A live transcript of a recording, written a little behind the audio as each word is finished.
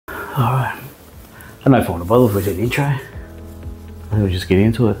Alright. I don't know if I want to bother if we do the intro. I think we'll just get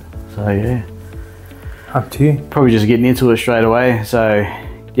into it. So yeah. Up to you. Probably just getting into it straight away. So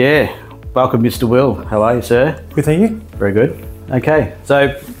yeah. Welcome, Mr. Will. How are you, sir? Good, thank you. Very good. Okay.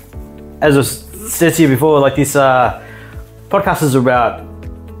 So as I said to you before, like this podcast is about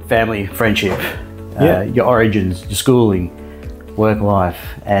family, friendship, your origins, your schooling, work life,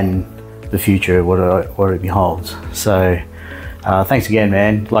 and the future, what it beholds. So thanks again,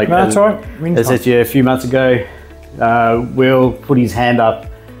 man. Like, no, that's all right. As I said to you a few months ago, Will put his hand up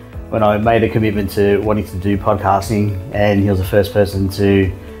when I made a commitment to wanting to do podcasting, and he was the first person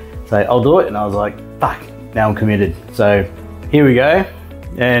to say, I'll do it. And I was like, fuck, now I'm committed. So here we go.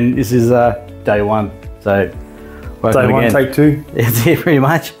 And this is day one. So day one, take two. It's it pretty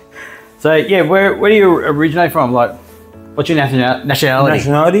much. So yeah, where do you originate from? Like, what's your nationality?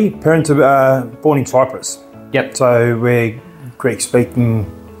 Nationality? Parents are born in Cyprus. Yep. So we're Greek-speaking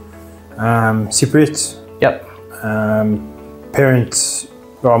Cypriots. Yep. Parents,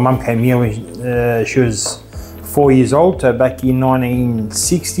 well, mum came here when she was 4 years old, so back in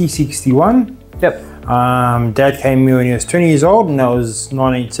 1960, 61. Yep. Dad came here when he was 20 years old, and that was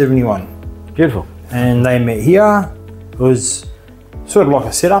 1971. Beautiful. And they met here. It was sort of like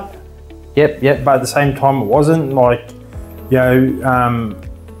a setup. Yep, yep. But at the same time, it wasn't. Like, you know,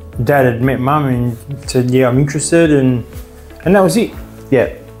 Dad had met Mum and said, yeah, I'm interested, and that was it.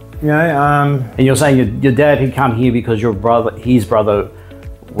 Yeah. You know, and you're saying your dad had come here because his brother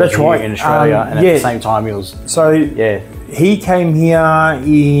was that's here right. in Australia, and at the same time he was... So, he came here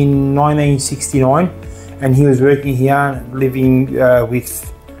in 1969, and he was working here, living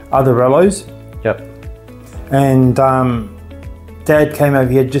with other relatives. Yep. And Dad came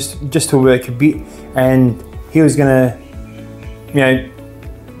over here just to work a bit, and he was gonna, you know,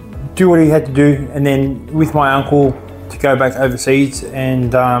 do what he had to do, and then with my uncle to go back overseas,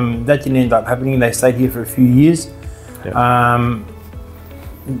 and that didn't end up happening. They stayed here for a few years. Yep.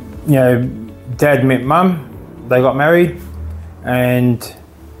 You know, Dad met Mum, they got married, and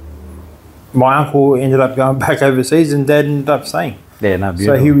my uncle ended up going back overseas, and Dad ended up staying. Yeah, no,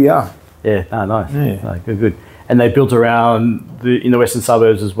 beautiful. So here we are. Yeah, no, nice. Yeah. No, good. And they built around in the western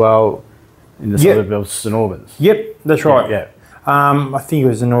suburbs as well, in the suburb of St Albans. Yep, that's right. Yeah. I think it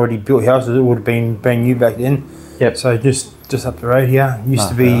was an already built house. It would have been brand new back then. Yep. So just up the road here used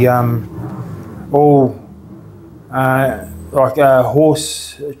to be all like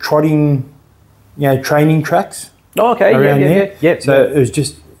horse trotting, you know, training tracks. Oh, okay. Around there. Yep. So it was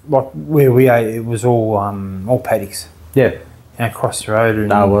just like where we are. It was all paddocks. Yeah. Across the road. And,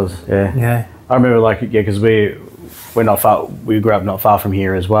 no, it was. Yeah. Yeah. I remember, like, because we're not far. We grew up not far from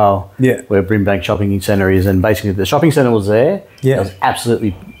here as well. Yeah. Where Brimbank Shopping Centre is, and basically the shopping centre was there. Yeah. There was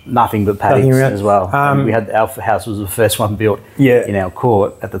absolutely nothing but paddocks as well. And we had our house was the first one built. Yeah. In our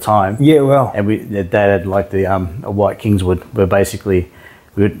court at the time. Yeah. Well. And Dad had like the a white Kingswood, where basically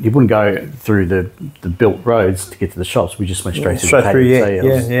you wouldn't go through the built roads to get to the shops. We just went straight to the paddock. Yeah. So it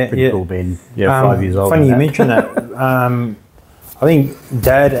was pretty cool being 5 years old. Funny you mention that. I think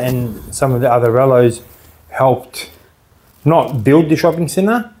Dad and some of the other relatives helped not build the shopping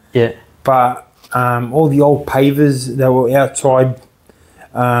centre, but all the old pavers that were outside,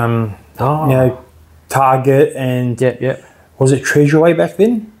 you know, Target and was it Treasureway back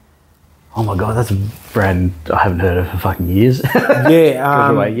then? Oh my God, that's a brand I haven't heard of for fucking years.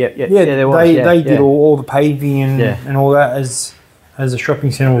 Treasureway, there was. They did all the paving and all that as the shopping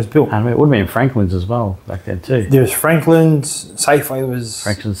centre was built. And it would have been Franklin's as well back then too. There was Franklin's, Safeway was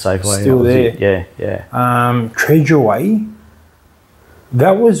still there. Yeah. Treasureway,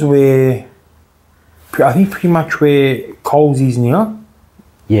 that was where, I think pretty much where Coles is now.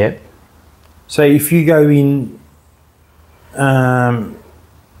 Yeah. So if you go in,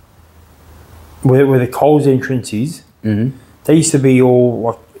 where the Coles entrance is, they used to be all,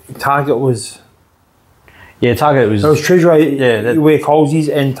 like, Target was... Yeah, Target was... It was Treasureway where Coles is,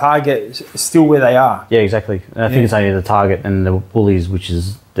 and Target still where they are. Yeah, exactly. And I think it's only the Target and the Woolies, which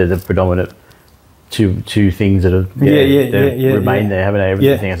is the predominant two things that have remained there, haven't they?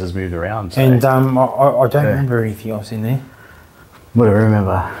 Everything else has moved around. So. And I don't remember anything else in there. What do I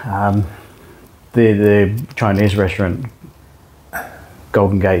remember? The Chinese restaurant,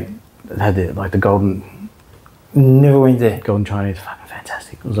 Golden Gate, had the golden... Never went there. Golden Chinese, fucking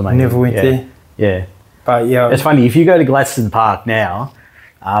fantastic. It was amazing. Never went there. Yeah. But it's funny, if you go to Gladstone Park now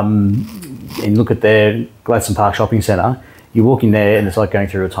and look at their Gladstone Park shopping centre, you walk in there and it's like going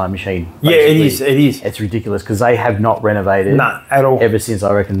through a time machine. Basically. Yeah, it is. It's ridiculous because they have not renovated at all. Ever since,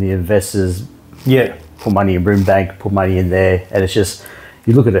 I reckon, the investors put money in Brimbank, put money in there, and it's just,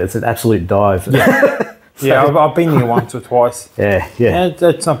 you look at it, it's an absolute dive. Yeah. Yeah, I've been there once or twice. Yeah.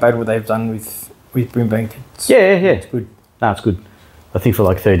 That's not bad what they've done with Brimbank. Yeah. It's good. No, it's good. I think for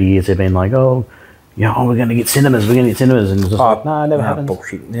like 30 years they've been like, oh, we're going to get cinemas, and it's just like, no, it never happened.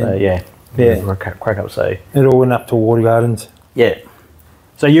 Bullshit. Yeah. Crack up, so. It all went up to Water Gardens. Yeah.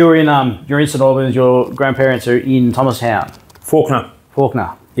 So you're in St Albans, your grandparents are in Thomastown. Faulkner.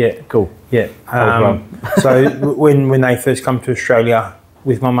 Yeah. Cool. Yeah. So when they first come to Australia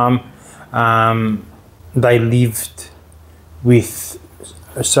with my mum, they lived with,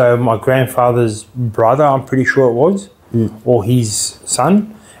 so my grandfather's brother, I'm pretty sure it was, or his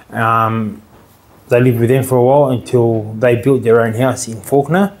son. They lived with them for a while until they built their own house in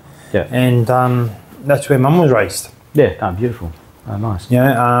Faulkner. Yeah. And that's where mum was raised. Yeah, beautiful. Oh, nice.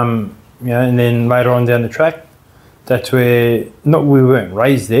 And then later on down the track, that's where, we weren't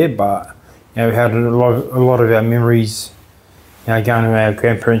raised there, but we had a lot of our memories, going to our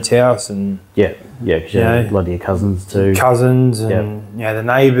grandparents' house and because you had a lot of your cousins too. And the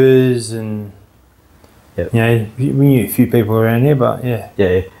neighbours and we knew a few people around there, but yeah.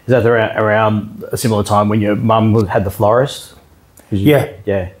 Is that around a similar time when your mum had the florist? Yeah.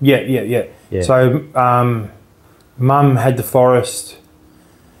 So mum had the florist.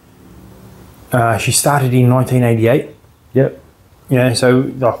 She started in 1988. Yep.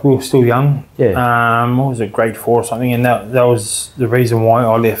 So like we were still young. Yeah. What was it, grade 4 or something, and that was the reason why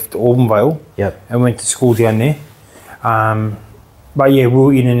I left Auburn and went to school down there. But we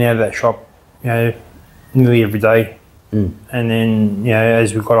were in and out of that shop, nearly every day. And then,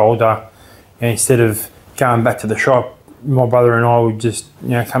 as we got older, instead of going back to the shop, my brother and I would just,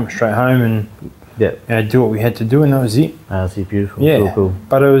 come straight home and do what we had to do, and that was it. That's beautiful. Yeah. Cool.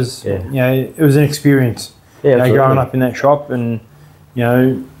 But it was, it was an experience. Yeah, growing up in that shop, and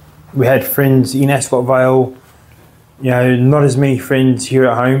we had friends in Ascot Vale. Not as many friends here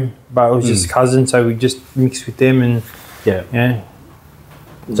at home, but it was just cousins, so we just mixed with them, and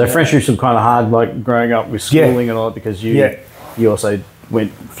So friendships were kind of hard, like growing up with schooling and all that, because you also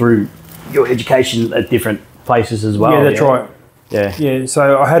went through your education at different places as well. Yeah, that's right. Yeah.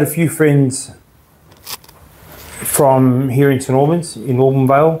 So I had a few friends from here in St Albans, in Auburn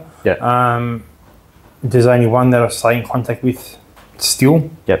Vale. Yeah. There's only one that I stay in contact with still.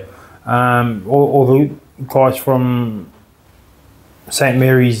 Yep. All the guys from St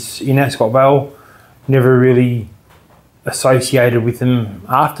Mary's in Ascot Vale, never really associated with them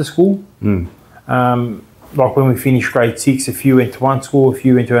after school. Like when we finished grade 6, a few went to one school, a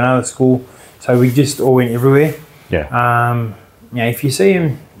few went to another school. So we just all went everywhere. Yeah. If you see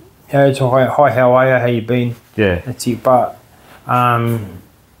them, it's hi, how are you, how you been? Yeah. That's it. But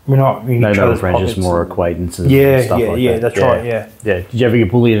we're not in each other's friends, pockets. just more acquaintances. Yeah, and stuff like that. That's right. Yeah. Did you ever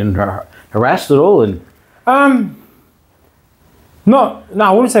get bullied and harassed at all? And I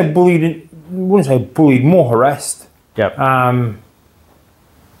wouldn't say bullied. More harassed. Yep.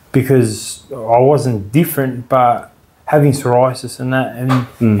 Because I wasn't different, but having psoriasis and that,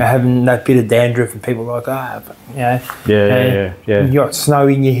 and having that bit of dandruff, and people like, you got snow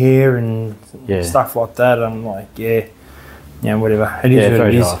in your hair and stuff like that. I'm like, whatever. It is what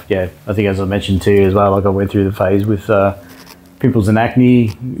it is. Yeah, I think as I mentioned to you as well, like I went through the phase with pimples and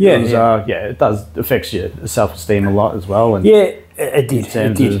acne. It does affects your self-esteem a lot as well. And it did.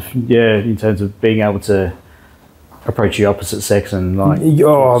 In terms of being able to approach the opposite sex and like mate,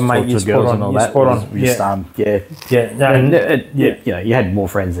 you're spot on. And all you're that. Spot on. You had more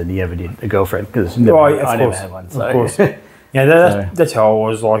friends than you ever did a girlfriend, because I never had one. So. Of course. That's how I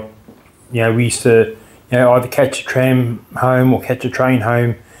was. Like, we used to, either catch a tram home or catch a train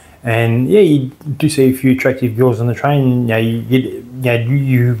home, and you do see a few attractive girls on the train.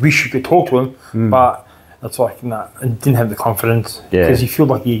 You wish you could talk to them, but it's like, I didn't have the confidence, because you feel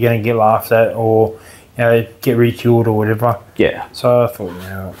like you're going to get laughed at or get ridiculed or whatever. Yeah. So I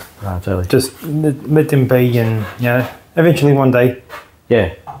thought, totally. Just let them be, and eventually one day,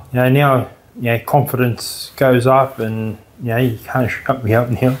 now confidence goes up, and you can't shut me up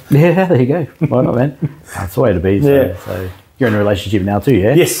now. Yeah, there you go. Why not, man? That's the way to be. So you're in a relationship now too,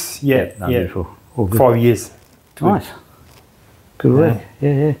 yeah? Yes. Beautiful. All good. 5 years. Nice. Good work.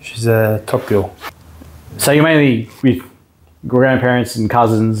 Yeah. She's a top girl. So you're mainly with grandparents and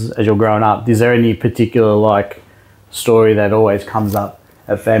cousins as you're growing up. Is there any particular story that always comes up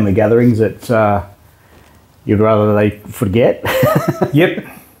at family gatherings that you'd rather they forget? Yep.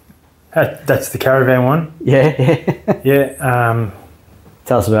 That's the caravan one. Yeah.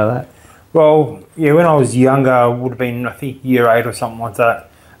 Tell us about that. Well, when I was younger, I would have been, I think, year 8 or something like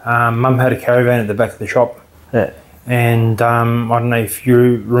that. Mum had a caravan at the back of the shop. Yeah. And I don't know if you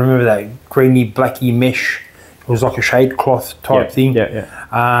remember that greeny, blacky mesh. It was like a shade cloth type thing.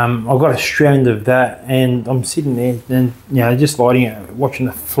 I got a strand of that, and I'm sitting there and just lighting it, watching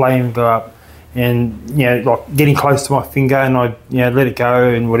the flame go up, and like getting close to my finger, and I let it go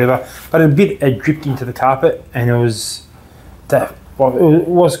and whatever. But it dripped into the carpet, and it was that. Well, it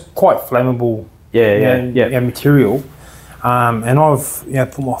was quite flammable. Material. And I've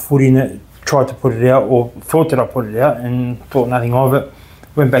put my foot in it, tried to put it out, or thought that I put it out, and thought nothing of it.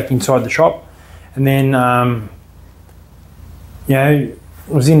 Went back inside the shop, and then I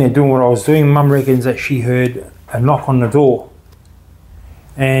was in there doing what I was doing. Mum reckons that she heard a knock on the door,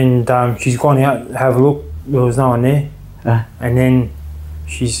 and she's gone out to have a look. There was no one there, and then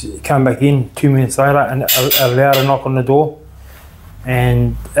she's come back in 2 minutes later, and a louder knock on the door.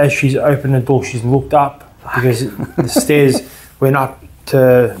 And as she's opened the door, she's looked up because the stairs went up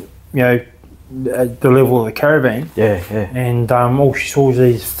to the level of the caravan. And all she saw was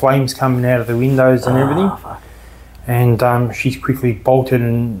these flames coming out of the windows and everything. And she's quickly bolted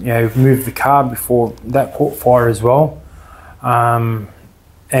and moved the car before that caught fire as well.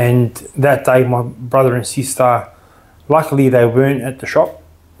 And that day, my brother and sister, luckily they weren't at the shop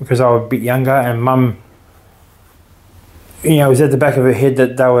because I was a bit younger, and Mum, it was at the back of her head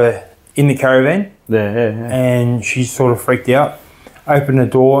that they were in the caravan. And she sort of freaked out, opened the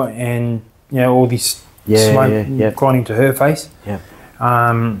door, and all this smoke gone into her face.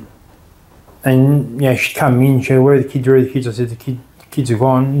 And she come in, she said, where are the kids? Where are the kids? I said, the kids are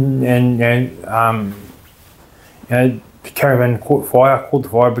gone. And the caravan caught fire, called the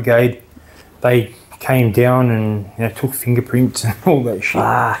fire brigade. They came down and took fingerprints and all that shit.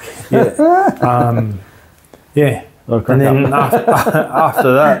 And then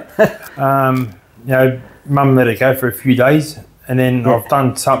after that, Mum let it go for a few days, and then I've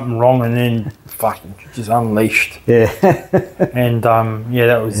done something wrong, and then fucking just unleashed. And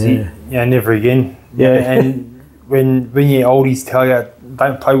that was it. Never again. And when your oldies tell you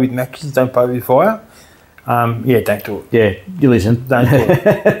don't play with matches, don't play with fire, don't do it. You listen. Don't do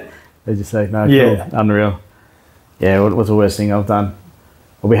it. They just say no. Cool. Unreal. What's the worst thing I've done?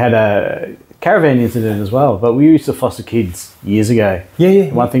 Well, we had a caravan incident as well, but we used to foster kids years ago.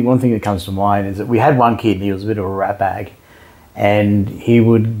 One thing that comes to mind is that we had one kid, and he was a bit of a rat bag, and he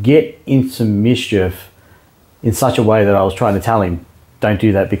would get into mischief in such a way that I was trying to tell him, don't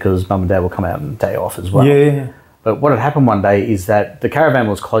do that because Mum and Dad will come out and day off as well. But what had happened one day is that the caravan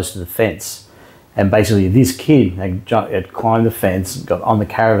was close to the fence, and basically this kid had climbed the fence, got on the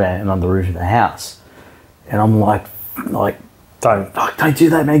caravan and on the roof of the house, and I'm like don't do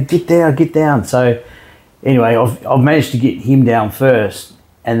that, man. Get down. So anyway, I've managed to get him down first,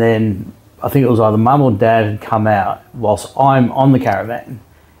 and then I think it was either Mum or Dad had come out whilst I'm on the caravan,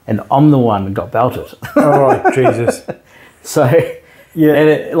 and I'm the one that got belted. Oh, Jesus. So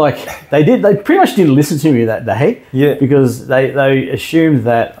and they pretty much didn't listen to me that day. Because they assumed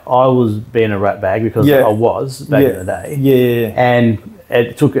that I was being a rat bag, because I was back in the day. And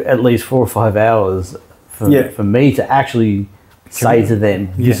it took at least 4 or 5 hours for me to actually say to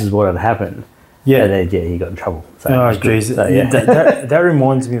them, this is what had happened. And then, he got in trouble. So jeez. So, that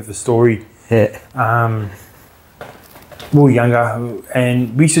reminds me of a story. We were younger,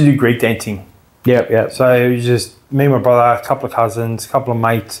 and we used to do Greek dancing. So it was just me and my brother, a couple of cousins, a couple of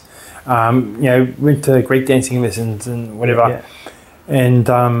mates. Went to Greek dancing lessons and whatever. And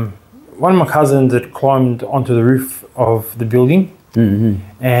one of my cousins had climbed onto the roof of the building.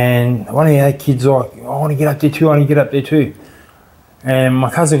 And one of the other kids was like, I want to get up there too. And my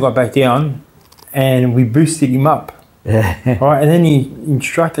cousin got back down, and we boosted him up. Right, and then the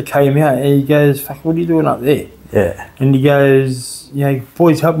instructor came out, and he goes, "Fuck, what are you doing up there?" And he goes,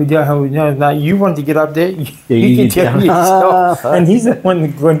 boys, help me down. No, you want to get up there? You can tell me yourself. And he's the one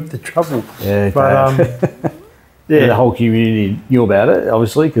that got into trouble. The whole community knew about it,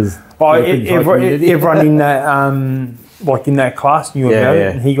 obviously, because everyone in that in that class knew about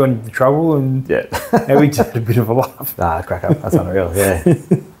it, and he got into trouble, and we just had a bit of a laugh. Crack up. That's unreal.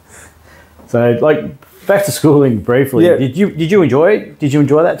 So, back to schooling briefly. Did you enjoy it? Did you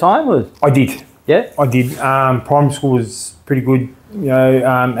enjoy that time? Or? I did. I did. Primary school was pretty good.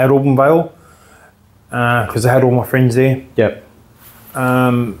 At Auburn Vale, because I had all my friends there.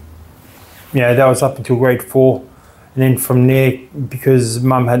 That was up until grade 4, and then from there, because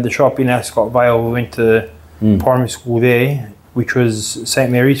Mum had the shop in Ascot Vale, we went to primary school there, which was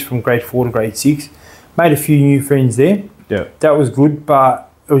St Mary's, from grade 4 to grade 6. Made a few new friends there. That was good, but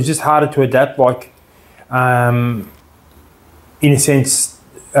it was just harder to adapt. In a sense,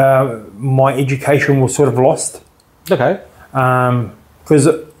 my education was sort of lost. Because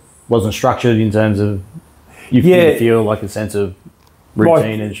it wasn't structured in terms of you feel like a sense of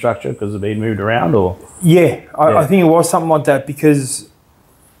routine and structure because of being moved around, or? Yeah, I think it was something like that, because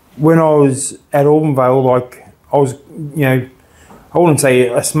when I was at Auburn like I was, I wouldn't say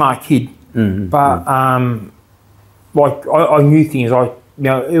a smart kid, but like I knew things.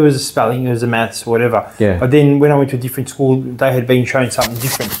 It was a spelling, it was a maths, whatever. Yeah. But then when I went to a different school, they had been shown something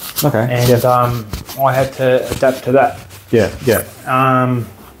different. Okay. And I had to adapt to that. Yeah, yeah.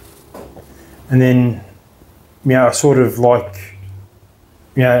 And then, I sort of like,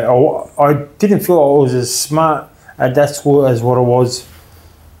 I didn't feel I was as smart at that school as what I was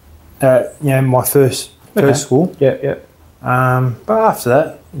at, my first school. Yeah, yeah. But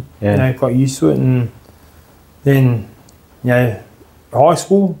after that, got used to it, and then, high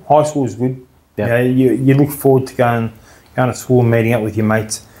school was good. Yeah. You look forward to going to school and meeting up with your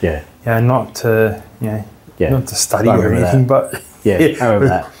mates. Yeah. Not to, not to study or anything, but I remember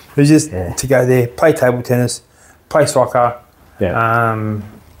that. It was just to go there, play table tennis, play soccer. Yeah.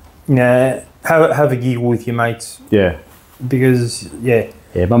 Have a giggle with your mates. Yeah. Because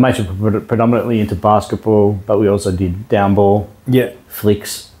Yeah, my mates were predominantly into basketball, but we also did down ball. Yeah.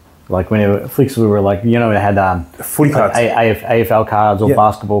 Flicks. Like whenever flicks, we were like, we had footy cards, AFL cards or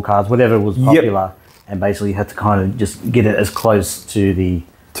basketball cards, whatever was popular, and basically you had to kind of just get it as close to the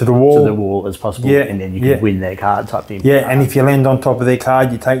wall as possible, and then you could win their card type thing. Yeah, and if you land on top of their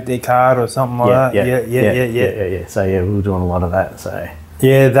card, you take their card or something like that. Yeah. So we were doing a lot of that. So we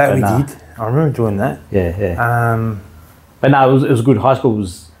did. I remember doing that. Yeah. But no, it was good. High school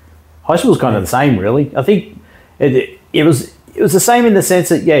was kind of the same, really. I think it was the same in the sense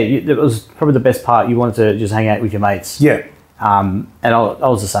that it was probably the best part. You wanted to just hang out with your mates. Yeah. And I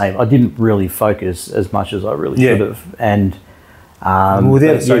was the same. I didn't really focus as much as I really should have. And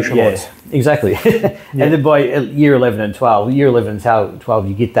without social life. Exactly. And then by year 11 and 12,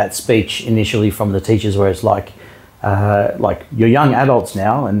 you get that speech initially from the teachers where it's like you're young adults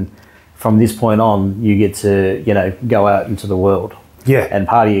now, and from this point on, you get to, go out into the world. Yeah. And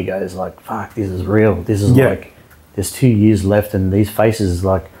part of you goes like, fuck, this is real. This is like, there's 2 years left, and these faces,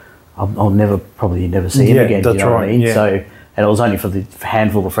 like, I'll probably never see them again. That's you know what I mean? Yeah. So, and it was only for the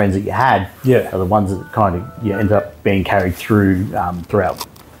handful of friends that you had. Yeah. Are the ones that kind of end up being carried through throughout.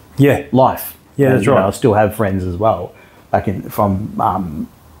 Yeah. Life. Yeah, that's right. I still have friends as well,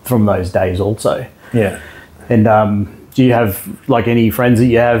 from those days also. Yeah. And do you have like any friends that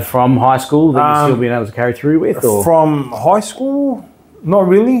you have from high school that you've still been able to carry through with? Or? From high school, not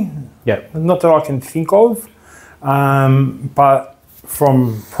really. Yeah. Not that I can think of. But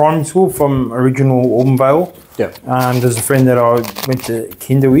from primary school, from original Auburn, there's a friend that I went to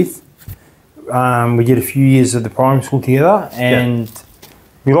kinder with. We did a few years of the primary school together, and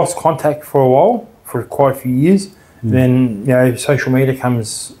we lost contact for a while, for quite a few years. Then social media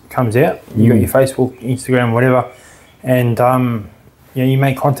comes out. You got your Facebook, Instagram, whatever, and you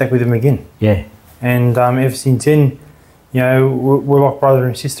make contact with them again. Yeah. And ever since then, we're like brother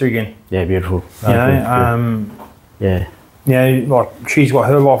and sister again. Yeah, beautiful. Like she's got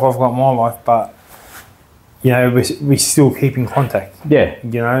her life, I've got my life, but we still keep in contact. Yeah.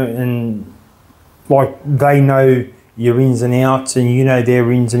 And like they know your ins and outs, and you know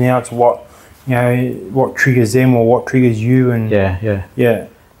their ins and outs, what triggers them or what triggers you, and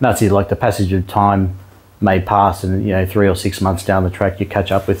that's it. Like the passage of time may pass, and 3 or 6 months down the track you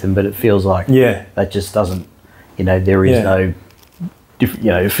catch up with them, but it feels like that just doesn't, there is no.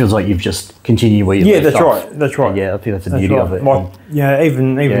 It feels like you've just continued where you left off. That's right. And I think that's the beauty of it. Like,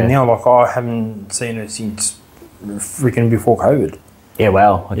 even now, like I haven't seen her since freaking before COVID. Yeah,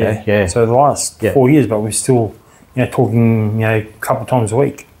 wow. Okay. Yeah. So the last 4 years, but we're still, talking, a couple of times a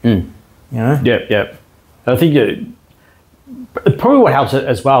week. Yeah. I think probably what helps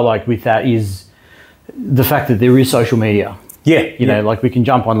as well, like with that, is the fact that there is social media. Yeah. Like we can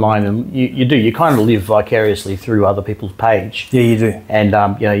jump online, and you kind of live vicariously through other people's page. Yeah, you do. And,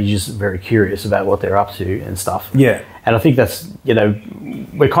 you're just very curious about what they're up to and stuff. Yeah. And I think that's,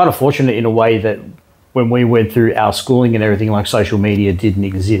 we're kind of fortunate in a way that when we went through our schooling and everything, like social media didn't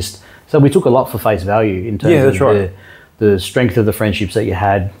exist. So we took a lot for face value in terms of the strength of the friendships that you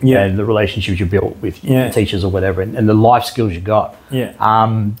had and the relationships you built with teachers or whatever, and the life skills you got. Yeah.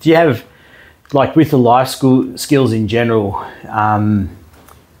 Do you have... Like with the life skills in general, I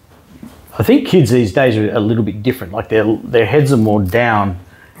think kids these days are a little bit different. Like their heads are more down,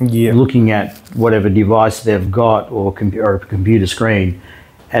 looking at whatever device they've got or a computer screen,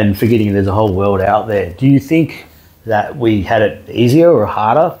 and forgetting there's a whole world out there. Do you think that we had it easier or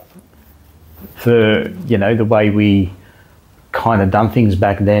harder for the way we kind of done things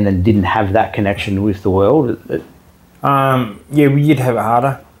back then and didn't have that connection with the world? We did have it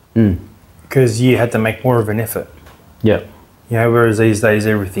harder. Because you had to make more of an effort. Yeah. You know, whereas these days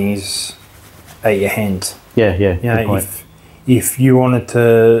everything is at your hands. Yeah, yeah. You know, if you wanted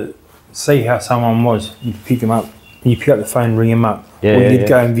to see how someone was, you'd pick them up. You pick up the phone, ring them up, or you'd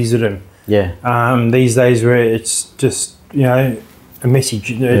go and visit them. Yeah. These days where it's just, you know, a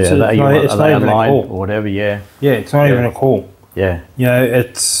message. It's not even a call or whatever. Yeah. Yeah, it's not even a call. Yeah. You know,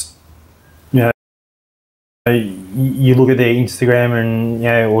 it's, you know, you look at their Instagram and, you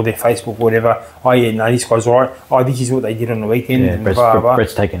know, or their Facebook or whatever. Oh yeah, no, this guy's alright. Oh, this is what they did on the weekend. Yeah, and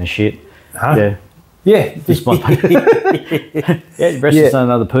Brett's taking a shit. Huh? Yeah. Yeah. Just one. Yeah, Brett's just done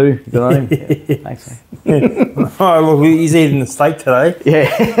another poo. Good on him. Yeah. Thanks, mate. Oh, look, he's eating the steak today. Yeah.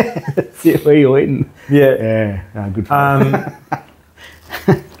 Where are you eating? Yeah. Yeah. No, good for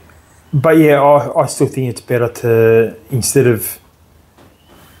But yeah, I still think it's better to, instead of,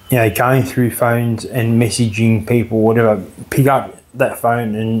 you know, going through phones and messaging people, whatever, pick up that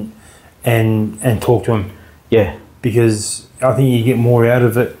phone and talk to them. Yeah. Because I think you get more out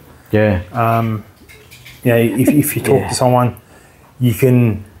of it. Yeah. You know, if you talk to someone, you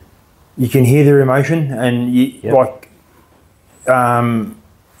can hear their emotion, and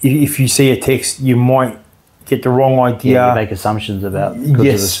if you see a text, you might get the wrong idea. Yeah, you make assumptions about because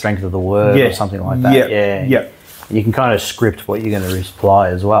of the strength of the word or something like that. Yeah. You can kind of script what you're going to reply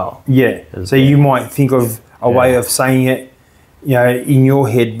as well. Yeah. So you might think of a way of saying it, you know, in your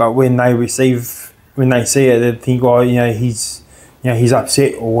head, but when they see it, they think, oh, you know, he's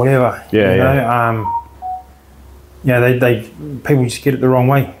upset or whatever. Yeah. You know? They people just get it the wrong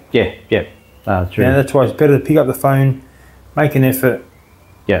way. Yeah. Yeah. True. Yeah, that's why it's better to pick up the phone, make an effort.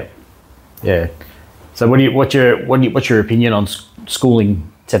 Yeah. Yeah. So what's your opinion on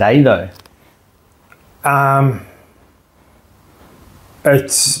schooling today though?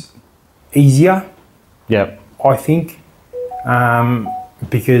 It's easier. Yeah. I think,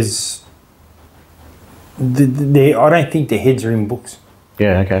 because I don't think their heads are in books.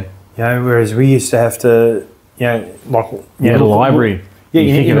 Yeah. Okay. You know, whereas we used to have to, you know, like the library. Yeah,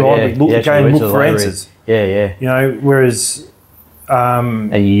 you need a library. Go and look for answers. Yeah, yeah. You know, whereas.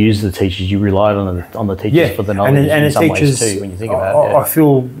 And you use the teachers. You relied on the teachers for the knowledge and in some ways too. When you think about it, I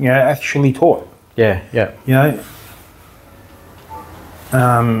feel, you know, actually taught. Yeah, yeah.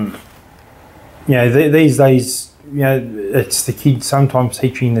 You know, these days, you know, it's the kids sometimes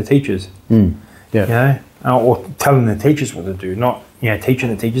teaching the teachers. Yeah. You know, or telling the teachers what to do, not, you know, teaching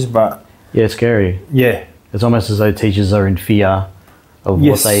the teachers, but. Yeah, it's scary. Yeah. It's almost as though teachers are in fear of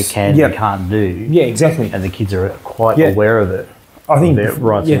what they can and can't do. Yeah, exactly. And the kids are quite aware of it. I think their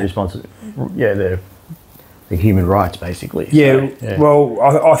rights and responsibilities. Yeah, they're human rights basically. Yeah. So, well,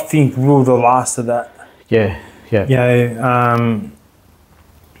 I think we're the last of that. Yeah. Yeah. You know,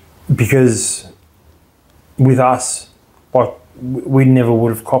 because with us, like, we never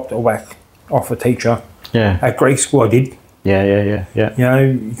would have copped a whack off a teacher. Yeah. At Greek school, I did. Yeah. You know,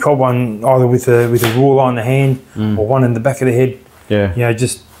 you caught one either with a ruler on the hand or one in the back of the head. Yeah. You know,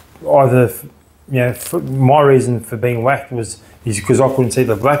 just either. You know, my reason for being whacked is because I couldn't see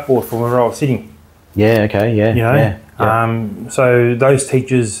the blackboard from where I was sitting. Yeah. Okay. Yeah. You know. Yeah. So those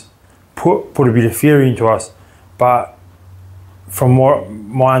teachers put a bit of fear into us, but from what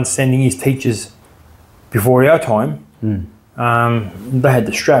my understanding is, teachers before our time, they had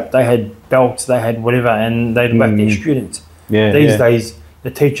the strap, they had belts, they had whatever, and they'd back their students. Yeah. These days,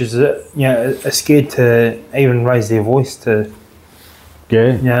 the teachers are scared to even raise their voice to.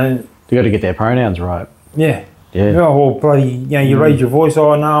 Yeah. You know. They got to get their pronouns right. Yeah. Yeah. Oh, well, bloody, you know, you raise your voice.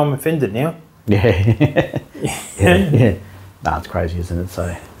 Oh no, I'm offended now. Yeah. Yeah. Nah, it's crazy, isn't it?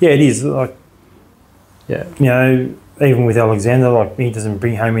 So. Yeah, it is. Like. Yeah. You know, even with Alexander, like, he doesn't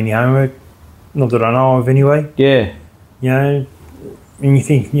bring home any homework, not that I know of anyway. Yeah. You know, and you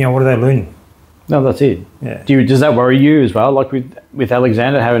think, you know, what are they learning? No, that's it. Yeah. Does that worry you as well? Like with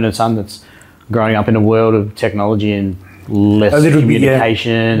Alexander having a son that's growing up in a world of technology and less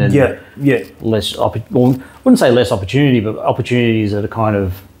communication and less wouldn't say less opportunity, but opportunities that are kind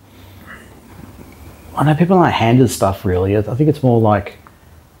of, I know people aren't handed stuff really. I think it's more like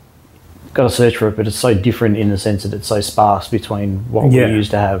got to search for it, but it's so different in the sense that it's so sparse between what we used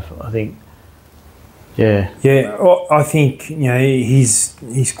to have. I think. Yeah. Yeah, well, I think, you know, he's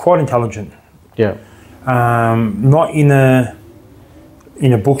quite intelligent. Yeah. Not in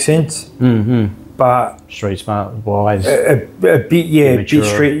a book sense. But street smart, wise, a bit, bit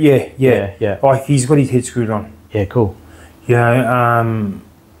street, yeah. Like, he's got his head screwed on. Yeah, cool. You know,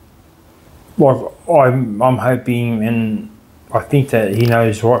 like, I'm hoping, and I think that he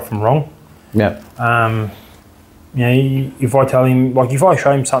knows right from wrong. Yeah. You know, if I tell him, like, if I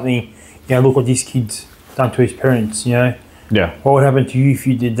show him something, you know, look what this kid's done to his parents, you know, Yeah. What would happen to you if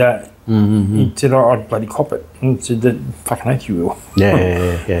you did that? He said, I'd bloody cop it. And he said, that fucking oath you will.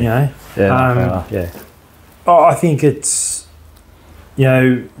 Yeah. You know? Yeah. I think it's, you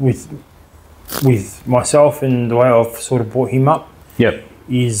know, with myself and the way I've sort of brought him up,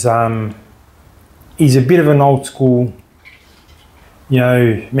 is he's a bit of an old school, you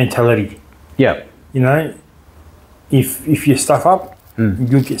know, mentality. Yeah. You know, if you stuff up,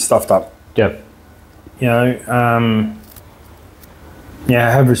 you'll get stuffed up. Yep. You know,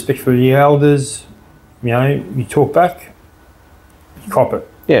 have respect for the elders. You know, you talk back, you cop it.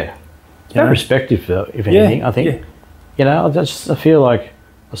 Yeah. Have respect if anything, I think. Yeah. You know, I feel like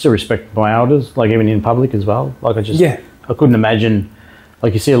I still respect my elders, like even in public as well. Like I couldn't imagine,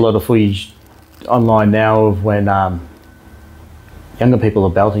 like you see a lot of footage online now of when younger people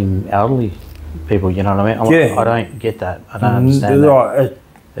are belting elderly people, you know what I mean? I don't get that. I don't understand that.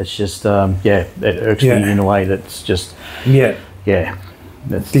 It's just, it irks me in a way that's just, it's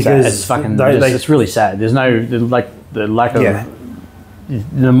fucking, it's really sad. There's no, like, the lack of,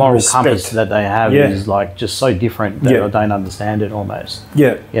 the moral respect. Compass that they have is like just so different that I don't understand it almost.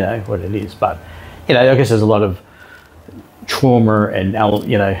 Yeah. You know, what it is. But, you know, I guess there's a lot of trauma and,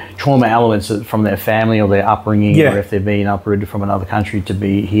 trauma elements from their family or their upbringing, or if they're being uprooted from another country to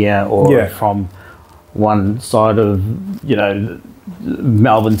be here, or from one side of, you know,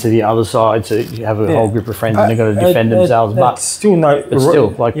 Melbourne to the other side, to have a whole group of friends and they've got to defend themselves. But still,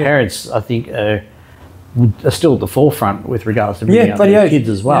 kids, I think, are still at the forefront with regards to bringing up their kids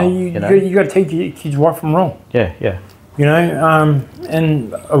as well. You got to teach your kids right from wrong. Yeah. You know,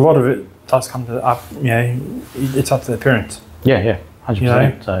 and a lot of it does come to it's up to the parents. Yeah, 100%. You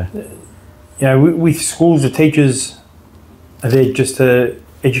know, so, you know, with schools, the teachers are there just to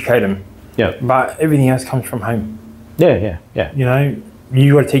educate them. Yeah. But everything else comes from home. Yeah. You know,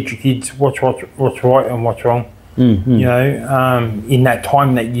 you got to teach your kids what's right and what's wrong. You know, in that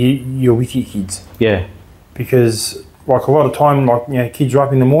time that you're with your kids. Yeah. Because like a lot of time, like, you know, kids are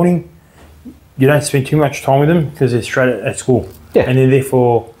up in the morning, you don't spend too much time with them because they're straight at school. Yeah. And they're there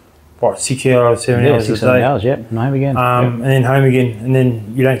for 6 hours, 7 hours a day. 6, 7 hours, and home again. And then home again, and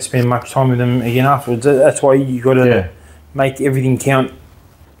then you don't spend much time with them again afterwards. That's why you got to make everything count.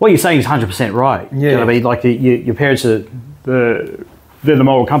 What you're saying is 100% right. Yeah. You know what I mean? Like your parents are they're the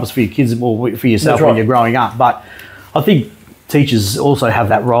moral compass for your kids or for yourself when you're growing up. But I think teachers also have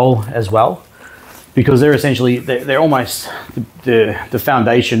that role as well, because they're essentially they're almost the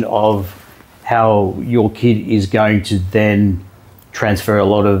foundation of how your kid is going to then transfer a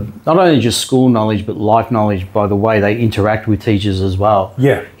lot of not only just school knowledge but life knowledge by the way they interact with teachers as well.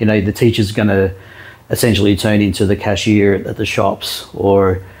 Yeah. You know, the teacher's going to essentially turn into the cashier at the shops,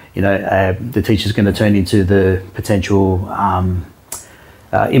 or you know, the teacher's going to turn into the potential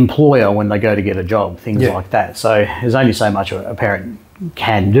employer when they go to get a job, things like that. So there's only so much a parent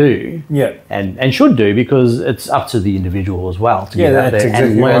can do and should do, because it's up to the individual as well to get out there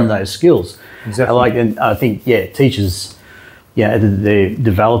and learn those skills. Exactly. And I think, teachers, at the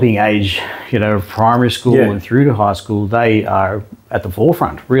developing age, you know, of primary school and through to high school, they are at the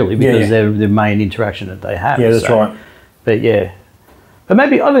forefront, really, because they're the main interaction that they have. Yeah, that's right. But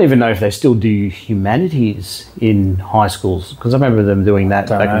maybe, I don't even know if they still do humanities in high schools, because I remember them doing that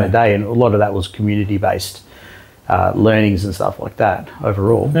back in the day, and a lot of that was community-based learnings and stuff like that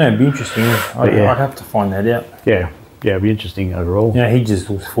overall. Yeah, it'd be interesting. I'd have to find that out. Yeah, it'd be interesting overall. Yeah, he just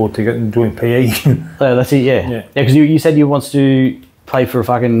looks forward to doing PE. That's it, yeah, because you said you wants to play for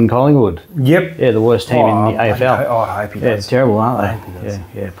fucking Collingwood. Yep. Yeah, the worst team in the AFL. I hope he does. Yeah, terrible, aren't they?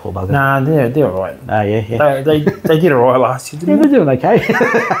 Yeah, poor bugger. Nah, they're all right. Yeah. They did all right last year, didn't they? They're doing okay.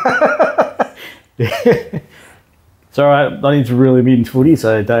 It's all right. I need to really be in footy,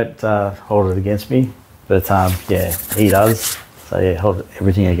 so don't hold it against me. But he does. So hold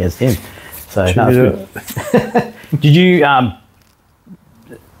everything against him. So no, it's good. Did you?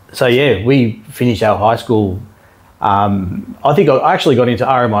 We finished our high school. I think I actually got into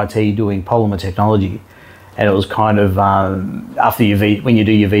RMIT doing polymer technology, and it was kind of after when you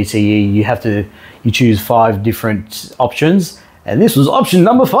do your VCE, you choose 5 different options, and this was option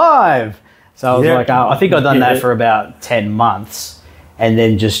number 5. So I was like, I think I'd done that for about 10 months, and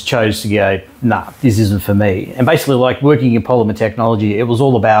then just chose to go, nah, this isn't for me. And basically, like working in polymer technology, it was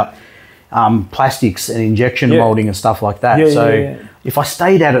all about plastics and injection molding and stuff like that. If I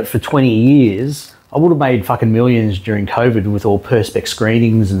stayed at it for 20 years, I would have made fucking millions during COVID with all perspex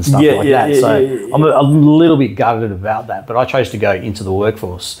screenings and stuff like that. I'm a little bit gutted about that, but I chose to go into the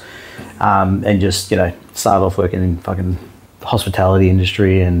workforce and just, start off working in fucking hospitality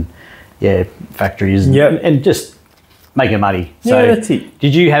industry and factories and just making money. So that's it.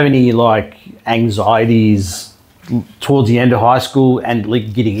 Did you have any like anxieties towards the end of high school and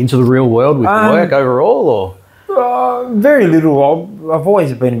like getting into the real world with work overall, or? Very little. I've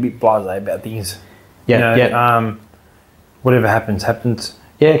always been a bit blasé about things. Yeah, whatever happens.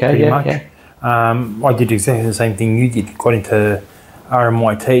 Yeah, okay, pretty much. Yeah. I did exactly the same thing you did. Got into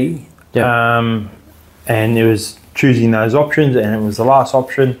RMIT. And it was choosing those options, and it was the last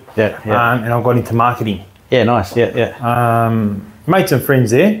option. And I got into marketing. Yeah, nice. Made some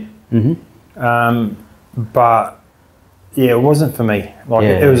friends there. But yeah, it wasn't for me. Like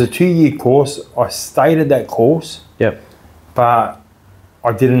it was a 2-year course. I stayed at that course. But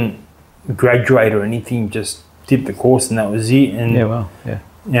I didn't graduate or anything. Just did the course, and that was it. And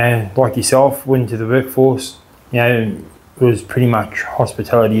like yourself, went into the workforce. It was pretty much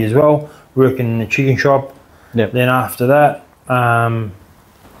hospitality as well. Working in the chicken shop. Then after that, I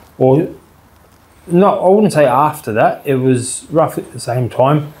wouldn't say after that. It was roughly at the same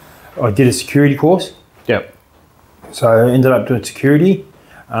time. I did a security course. So I ended up doing security.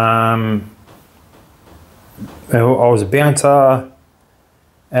 I was a bouncer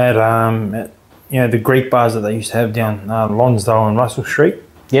at the Greek bars that they used to have down Lonsdale and Russell Street.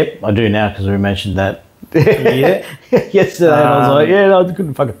 I do now because we mentioned that. Yesterday, and I was like, I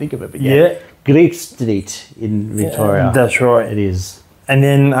couldn't fucking think of it, but Greek Street in Victoria. That's right. It is. And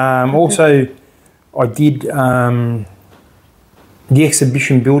then also, I did the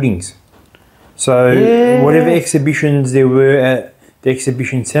exhibition buildings. So whatever exhibitions there were at the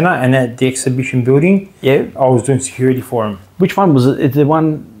exhibition centre and at the exhibition building, I was doing security for them. Which one was it? Is the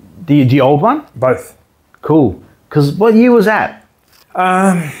one, the old one? Both. Cool. Because what year was that?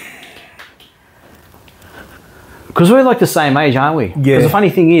 Because we're like the same age, aren't we? Because the funny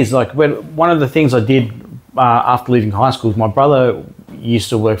thing is, like, one of the things I did after leaving high school, my brother used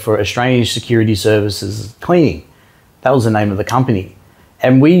to work for Australian Security Services Cleaning. That was the name of the company.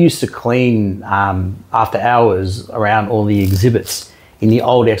 And we used to clean after hours around all the exhibits in the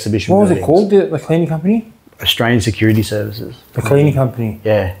old exhibition buildings. What was it called, the cleaning company? Australian Security Services. The cleaning company?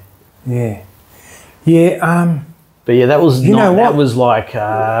 Yeah. But yeah, that was that was like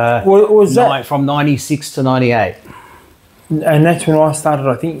was that? From 96 to 98. And that's when I started,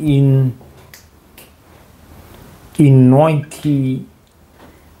 I think, in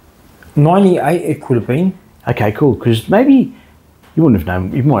 98 it could have been. Okay, cool. Because maybe you wouldn't have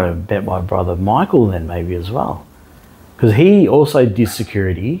known, you might have met my brother Michael then maybe as well. Because he also did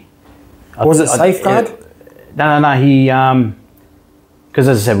security. Was it Safeguard? No. He because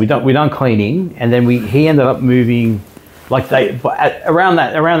as I said, we done cleaning, and then he ended up moving, like around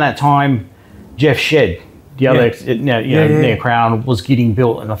that time, Jeff Shed, the other near Crown, was getting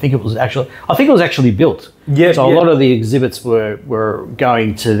built, and I think it was actually built. So a lot of the exhibits were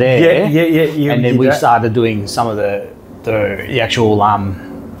going to there. And then we started doing some of the actual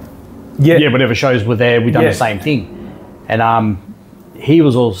whatever shows were there. We done the same thing, and he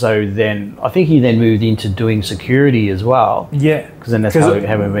was also then, I think he then moved into doing security as well. Because then that's how we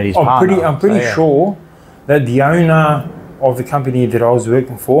met his partner. I'm pretty sure that the owner of the company that I was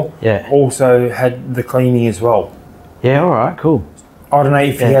working for also had the cleaning as well. Yeah, all right, cool. I don't know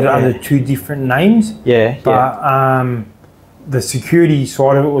if he had it under 2 different names. But the security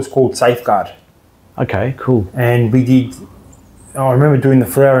side of it was called Safeguard. Okay, cool. And we did, I remember doing the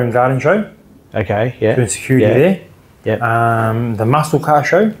Flower and Garden Show. Okay, doing security there. The muscle car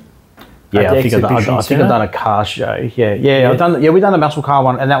show. I think I've done a car show. We've done the muscle car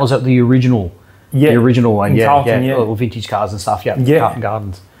one, and that was at the original. The original one. All vintage cars and stuff. Carlton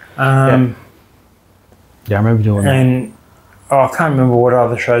Gardens. I remember doing that. And I can't remember what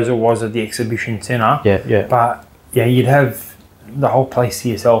other shows it was at the exhibition centre. But you'd have the whole place to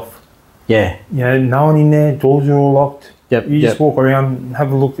yourself. No one in there. Doors are all locked. You just walk around and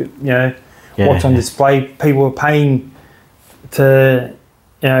have a look at what's on display. People are paying to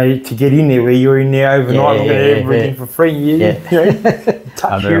get in there, where you're in there overnight, looking at everything for free.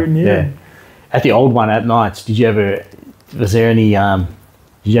 Touch here and there. At the old one at nights, did you have any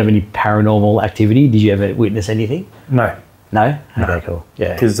paranormal activity? Did you ever witness anything? No. Okay, cool.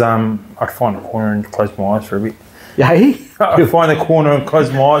 Because I'd find a corner and close my eyes for a bit. I'd find a corner and close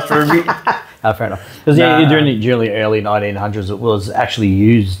my eyes for a bit. Fair enough. Because during the early 1900s, it was actually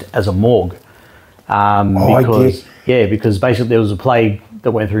used as a morgue. Because basically there was a plague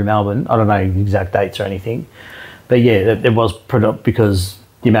that went through Melbourne. I don't know exact dates or anything, but it was because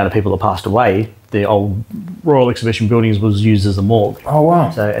the amount of people that passed away, the old Royal Exhibition buildings was used as a morgue. Oh wow!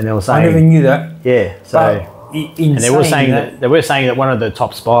 So and they were saying I never knew that. And they were saying that one of the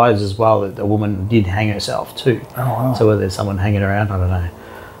top spies as well, that the woman did hang herself too. Oh wow! So whether there's someone hanging around, I don't know.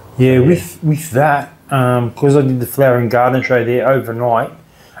 With that, because I did the Flower and Garden Show there overnight.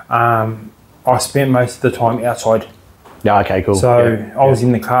 I spent most of the time outside. Yeah, okay, cool. So I was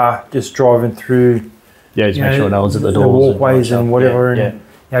in the car just driving through. Yeah, just make sure no one's at the doors. The walkways and whatever, and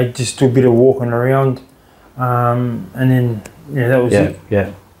just do a bit of walking around. And then, that was it.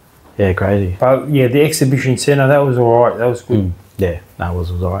 Yeah, crazy. But yeah, the exhibition centre, that was all right. That was good. Yeah, no, it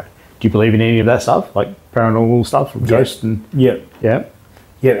was all right. Do you believe in any of that stuff, like paranormal stuff, ghosts and? Yeah.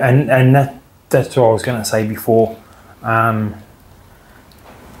 And that's what I was going to say before.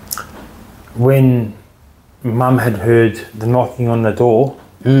 When Mum had heard the knocking on the door,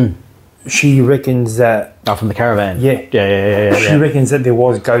 she reckons that. Oh, from the caravan. Yeah. She reckons that there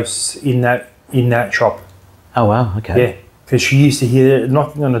was ghosts in that shop. Oh wow. Okay. Yeah, because she used to hear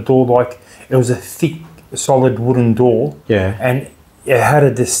knocking on the door, like it was a thick, solid wooden door. Yeah. And it had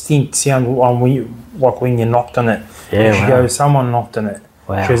a distinct sound when you knocked on it. Yeah. And she goes, someone knocked on it.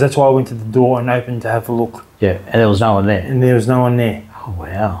 Wow. She goes, that's why I went to the door and opened to have a look. Yeah, and there was no one there. And there was no one there. Oh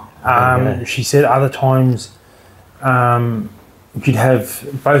wow. She said other times you'd have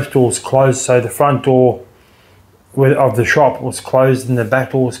both doors closed, so the front door of the shop was closed and the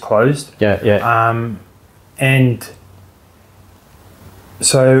back door was closed. Yeah. And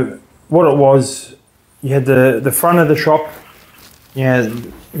so what it was, you had the front of the shop, like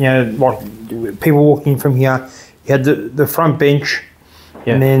people walking from here, you had the front bench,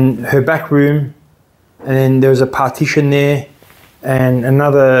 and then her back room, and then there was a partition there, and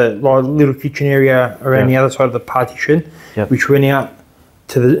another little kitchen area around the other side of the partition, which went out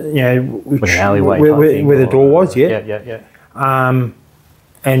to the with an alleyway where the door was. Yeah.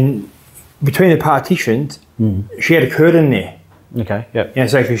 And between the partitions, she had a curtain there. Okay. Yep. Yeah,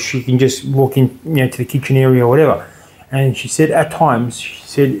 so 'cause she can just walk in, to the kitchen area or whatever. And she said at times,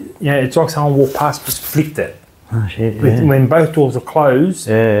 it's like someone walked past, just flicked it. Oh shit! When both doors are closed,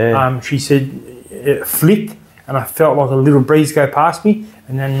 she said it flicked, and I felt like a little breeze go past me,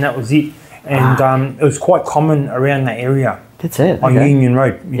 and then that was it. And it was quite common around that area. That's it. On Union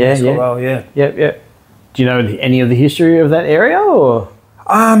Road. Yeah. Yep. Do you know any of the history of that area, or?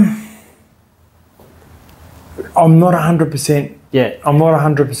 I'm not 100%. Yeah. I'm not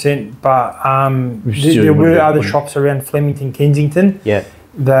 100%, but there were other shops around Flemington, Kensington. Yeah.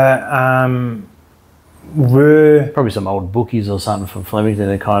 That were probably some old bookies or something from Flemington,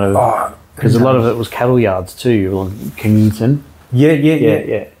 and kind of because a lot of it was cattle yards too, on Kensington. Yeah.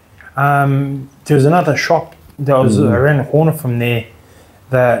 There was another shop that was around the corner from there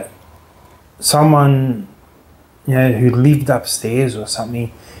that someone, who lived upstairs or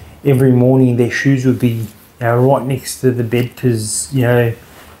something, every morning their shoes would be right next to the bed because,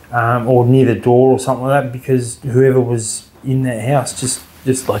 or near the door or something like that, because whoever was in that house just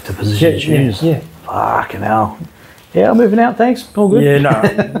like to position shoes. Yeah. Fucking hell. Yeah, I'm moving out, thanks. All good. Yeah, no,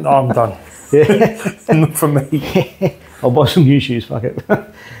 I'm done. Not for me. I'll buy some new shoes, fuck it.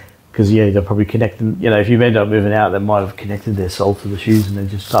 Because, they'll probably connect them. If you end up moving out, they might have connected their soul to the shoes and then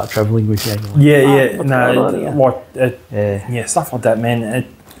just start travelling with you. Stuff like that, man. It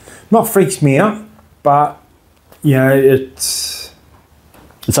not freaks me out, but, it's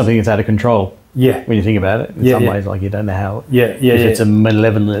something that's out of control. Yeah. When you think about it, in some ways, like you don't know how. If it's a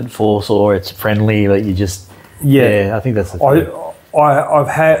malevolent force or it's friendly, that you just. I think that's the thing.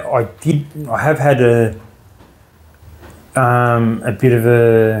 I have had a bit of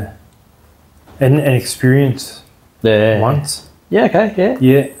an experience once. Yeah. Okay.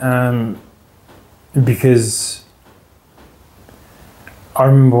 Yeah. Because I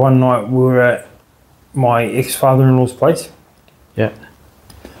remember one night we were at my ex-father-in-law's place. Yeah.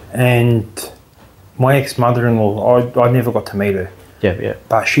 And my ex-mother-in-law, I never got to meet her. Yeah.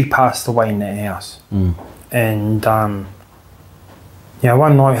 But she passed away in that house. And, one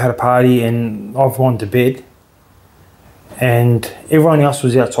night we had a party and I've gone to bed and everyone else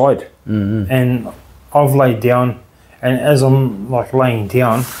was outside. And I've laid down, and as I'm laying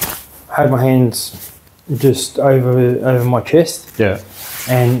down, I had my hands just over my chest. Yeah.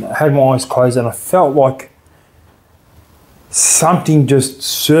 And I had my eyes closed and I felt like something just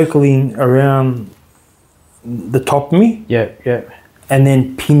circling around the top of me. Yeah. And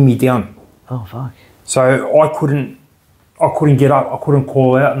then pinned me down. Oh fuck. So I couldn't get up, I couldn't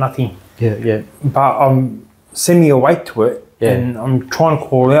call out, nothing. Yeah. But I'm semi-awake to it and I'm trying to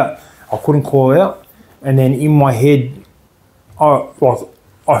call out. I couldn't call out. And then in my head, I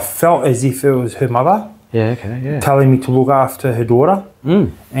felt as if it was her mother. Yeah, okay, yeah. Telling me to look after her daughter.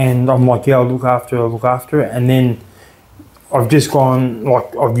 And I'm like, I'll look after her. And then I've just gone,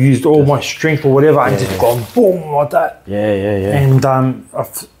 I've used all my strength or whatever and just gone boom like that. Yeah. And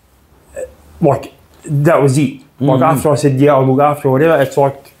that was it. After I said, I'll look after her or whatever, it's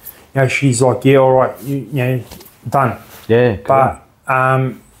like, she's like, all right, done. Yeah, cool.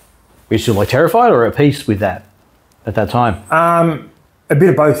 But Were you still like terrified or at peace with that at that time? A bit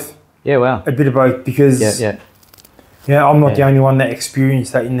of both. Yeah, wow. A bit of both because I'm not the only one that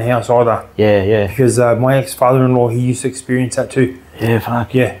experienced that in the house either. Yeah, yeah. Because my ex-father-in-law, he used to experience that too. Yeah,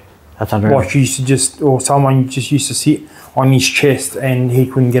 fuck. Yeah. That's unreal. Like he used to someone just used to sit on his chest and he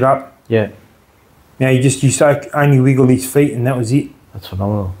couldn't get up. Yeah. Yeah, he just used to only wiggle his feet and that was it. That's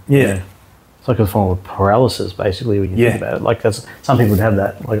phenomenal. Yeah. It's like a form of paralysis, basically, when you think about it. Like some people would have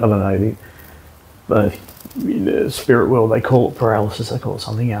that. Like I don't know, but in the spirit world they call it paralysis. They call it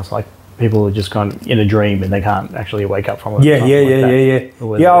something else. Like people are just kind of in a dream and they can't actually wake up from it. Yeah.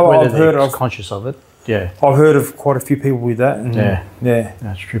 I've heard of conscious of it. Yeah, I've heard of quite a few people with that. And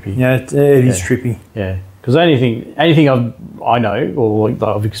that's trippy. Yeah, it is trippy. Yeah, because anything I know or that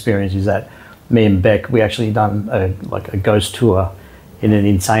I've experienced is that me and Beck, we actually done a ghost tour in an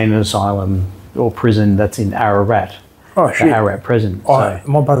insane asylum or prison that's in Ararat. Oh shit! Ararat prison. So.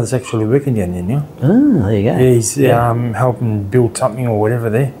 My brother's actually working down there now. Oh, there you go. Yeah, he's helping build something or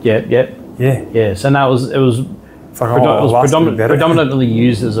whatever there. Yeah. So now it was predominantly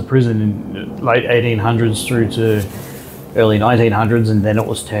used as a prison in late 1800s through to early 1900s, and then it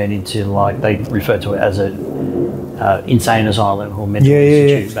was turned into they referred to it as a insane asylum or mental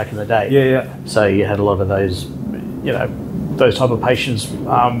institute back in the day. Yeah. So you had a lot of those, those type of patients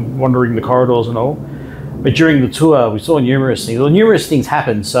wandering the corridors and all. But during the tour, we saw numerous things. Well, numerous things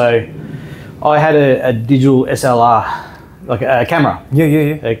happened. So I had a digital SLR, like a camera. Yeah.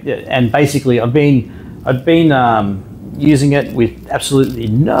 And basically, I'd been using it with absolutely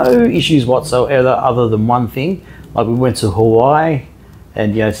no issues whatsoever, other than one thing. Like we went to Hawaii,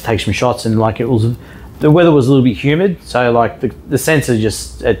 and to take some shots, and the weather was a little bit humid, so like the sensor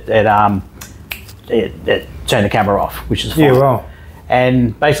just it turned the camera off, which is fine. Yeah, wow.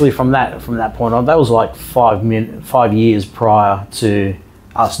 And basically from that point on, that was like 5 years prior to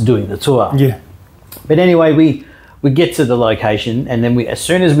us doing the tour. Yeah. But anyway, we get to the location, and then as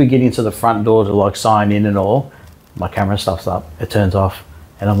soon as we get into the front door to sign in and all, my camera stuff's up, it turns off,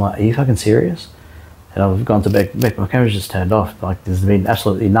 and I'm like, are you fucking serious? And I've gone to Beck, my camera's just turned off. Like there's been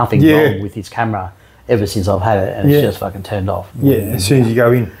absolutely nothing wrong with his camera ever since I've had it, and it's just fucking turned off. Yeah, as soon as you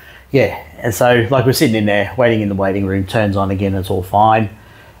go in. Yeah, and so we're sitting in there, waiting in the waiting room, turns on again, it's all fine.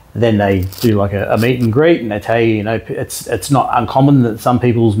 Then they do a meet and greet, and they tell you, it's not uncommon that some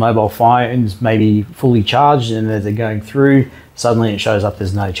people's mobile phones may be fully charged, and as they're going through, suddenly it shows up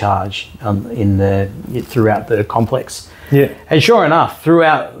there's no charge throughout the complex. Yeah. And sure enough,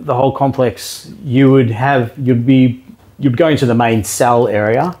 throughout the whole complex, you'd be going to the main cell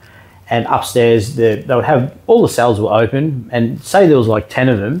area, and upstairs they would have all the cells were open, and say there was 10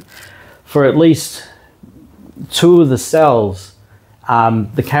 of them. For at least 2 of the cells,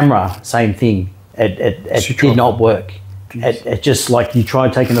 the camera, same thing, it did not work. It just you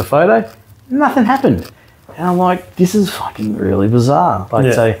tried taking a photo, nothing happened. And I'm like, this is fucking really bizarre.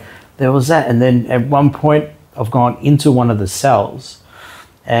 So there was that, and then at one point I've gone into one of the cells,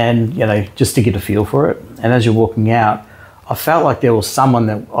 and just to get a feel for it. And as you're walking out, I felt like there was someone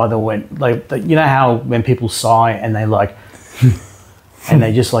that either went how when people sigh and they and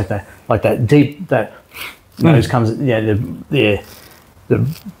they just that deep nose comes, the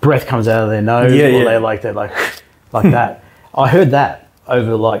breath comes out of their nose, or they like that. I heard that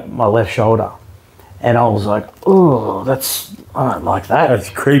over my left shoulder, and I was like, oh, I don't like that. That's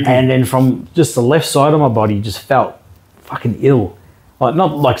creepy. And then from just the left side of my body, just felt fucking ill.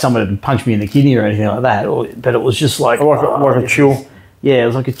 Not like someone had punched me in the kidney or anything like that, but it was just like a chill. Yeah, it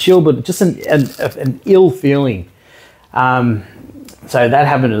was like a chill, but just an ill feeling. So that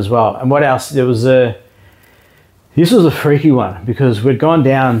happened as well. And what else? This was a freaky one, because we'd gone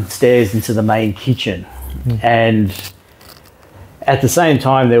downstairs into the main kitchen, and at the same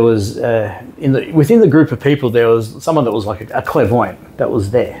time there was within the group of people there was someone that was like a clairvoyant that was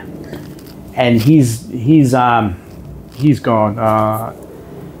there, and he's gone.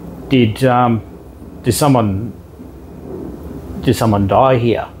 Did someone die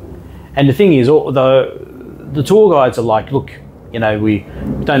here? And the thing is, the tour guides are like, look, we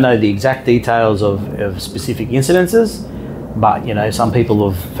don't know the exact details of specific incidences, but some people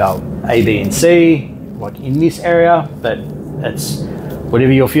have felt A, B, and C in this area. But it's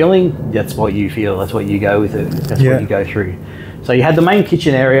whatever you're feeling, that's what you feel. That's what you go with it. That's what you go through. So you had the main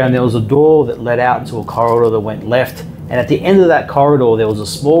kitchen area, and there was a door that led out into a corridor that went left. And at the end of that corridor, there was a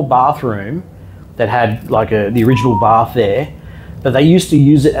small bathroom that had the original bath there, but they used to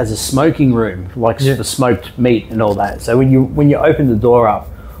use it as a smoking room, for smoked meat and all that. So when you open the door up,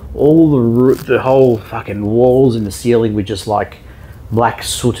 all the whole fucking walls and the ceiling were just black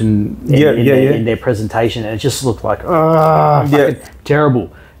soot in their presentation, and it just looked like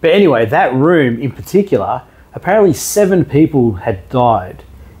terrible. But anyway, that room in particular, apparently 7 people had died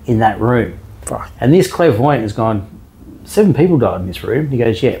in that room. Fuck. And this clairvoyant has gone, 7 people died in this room. He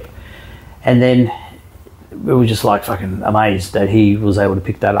goes, yep. And then we were just like fucking amazed that he was able to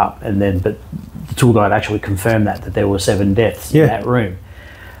pick that up. And then, but the tour guide actually confirmed that there were 7 deaths in that room.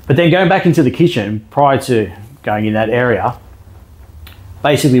 But then going back into the kitchen, prior to going in that area,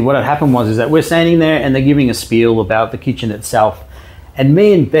 basically what had happened was is that we're standing there and they're giving a spiel about the kitchen itself. And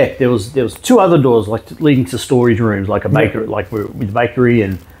me and Beck, there was 2 other doors like leading to storage rooms, like a bakery, like with the bakery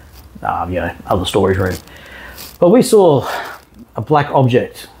and other storage room. But we saw a black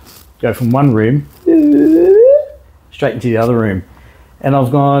object go from one room straight into the other room, and I was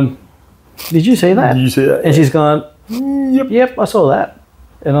going, "Did you see that?" Did you see that? And she's gone, "Yep, I saw that."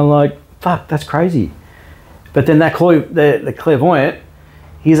 And I'm like, "Fuck, that's crazy." But then that the clairvoyant,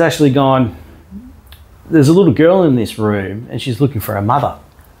 he's actually gone, there's a little girl in this room and she's looking for her mother.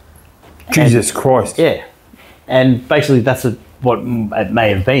 Jesus Christ. Yeah. And basically that's what it may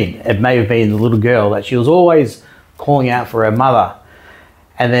have been. It may have been the little girl that she was always calling out for her mother.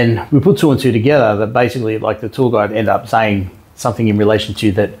 And then we put 2 and 2 together that basically like the tour guide ended up saying something in relation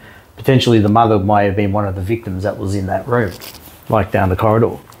to that potentially the mother might have been one of the victims that was in that room, like down the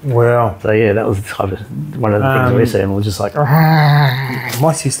corridor. Wow. So yeah, that was one of the things we said, and we're just like,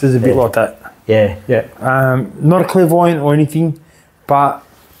 my sister's a bit like that. Yeah, yeah. Not a clairvoyant or anything, but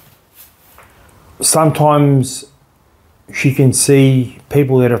sometimes she can see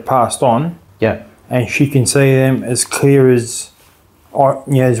people that have passed on. Yeah. And she can see them as clear as,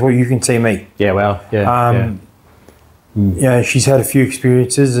 as what you can see me. Yeah, well, yeah. Yeah, she's had a few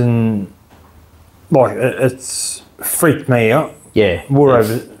experiences and like it's freaked me out. Yeah. We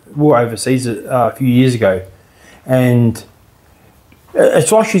were overseas a few years ago, and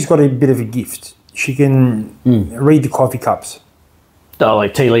it's like she's got a bit of a gift. She can read the coffee cups. Oh,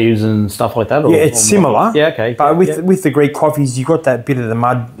 like tea leaves and stuff like that? Yeah, it's similar. Yeah, okay. But with the Greek coffees, you got that bit of the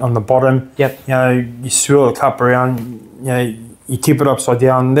mud on the bottom. Yep. You know, you swirl the cup around, you tip it upside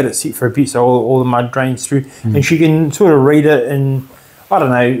down, let it sit for a bit so all the mud drains through. And she can sort of read it, and I don't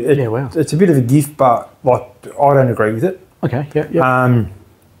know, it's a bit of a gift, but like I don't agree with it. Okay, yeah.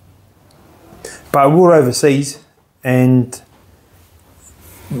 But we were overseas, and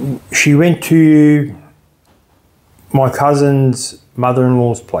she went to my cousin's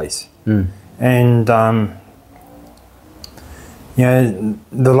mother-in-law's place, and the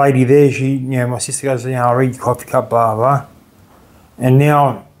lady there, my sister goes, I'll read your coffee cup, blah blah, and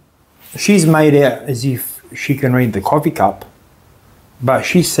now she's made out as if she can read the coffee cup, but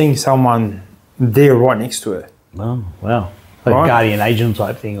she's seeing someone there right next to her. Oh wow, like a guardian angel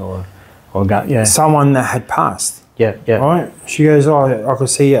type thing, or someone that had passed. Yeah. Right. She goes, I could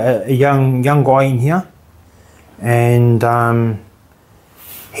see a young guy in here, and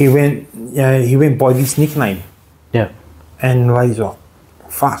he went by this nickname. Yeah. And the lady's like,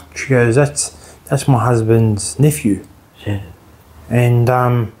 fuck. She goes, that's my husband's nephew. Yeah.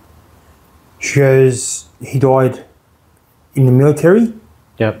 And she goes, he died in the military.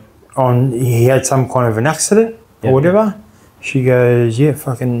 Yep. He had some kind of an accident or whatever. She goes, he had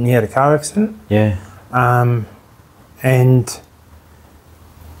a car accident. Yeah. And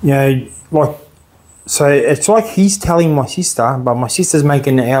so it's like he's telling my sister, but my sister's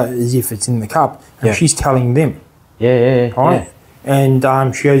making it out as if it's in the cup, and she's telling them. Yeah. Right? Yeah.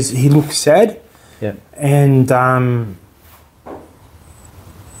 And she goes, he looks sad. Yeah. And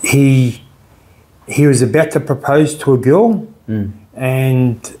he was about to propose to a girl,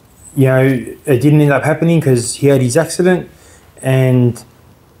 and it didn't end up happening because he had his accident, and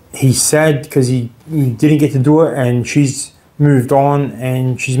he's sad because he didn't get to do it, and she's moved on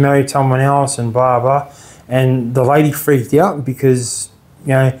and she's married someone else and blah blah. And the lady freaked out because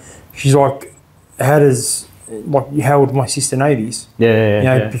she's like, how would my sister know this?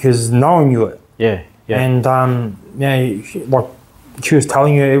 Because no one knew it. And she was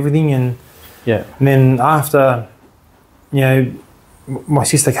telling her everything, and and then after my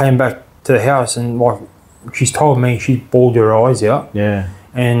sister came back to the house, and she's told me she bawled her eyes out.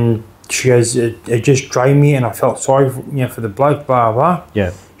 And she goes, it just drained me, and I felt sorry for the bloke, blah blah.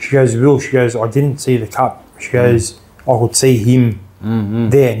 She goes, I didn't see the cup. She goes, I could see him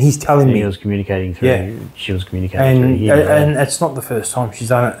there, and he's telling me. He was communicating through. She was communicating through him. And it's not the first time she's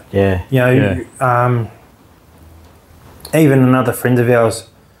done it. Even another friend of ours,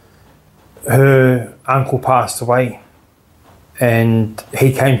 her uncle passed away, and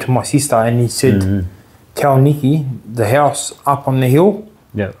he came to my sister and he said, tell Nikki, the house up on the hill,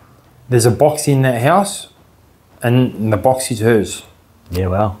 there's a box in that house, and the box is hers. Yeah,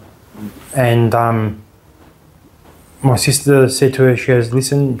 well. And my sister said to her, she goes,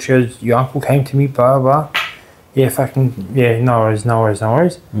 listen, she goes, your uncle came to me, blah, blah. Yeah, no worries.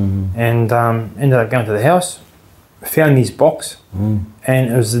 And ended up going to the house, found this box,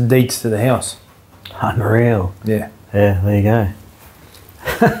 and it was the deeds to the house. Unreal. Yeah. Yeah, there you go.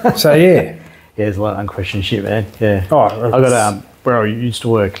 So, yeah. Yeah, there's a lot of unquestioned shit, man. Yeah. Oh, I got, where I used to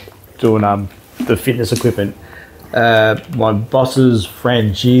work doing the fitness equipment. My boss's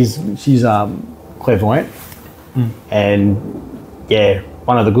friend, she's clairvoyant. And, yeah,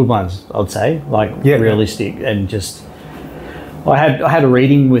 one of the good ones, I'd say, like realistic, and just I had a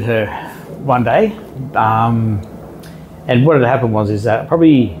reading with her one day, and what had happened is that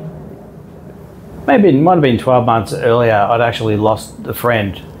probably might have been 12 months earlier, I'd actually lost a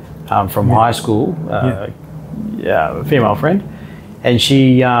friend from high school, a female friend, and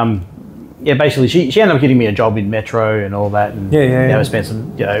she basically she ended up getting me a job in Metro and all that, and spent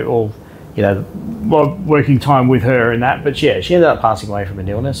some working time with her and that, but she ended up passing away from an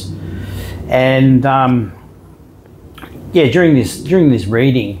illness. And during this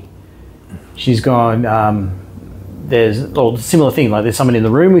reading, she's gone, there's a similar thing, like there's someone in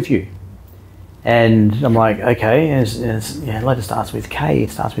the room with you. And I'm like, okay, and letter starts with K,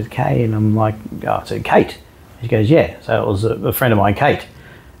 and I'm like, oh, so Kate. She goes, yeah. So it was a friend of mine, Kate,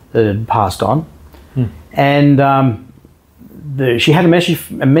 that had passed on. And she had a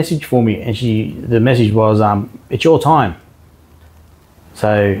message for me, and the message was, it's your time. So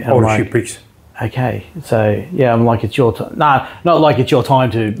I'm like, she preached. Okay, so yeah, I'm like, it's your time. Nah, not like it's your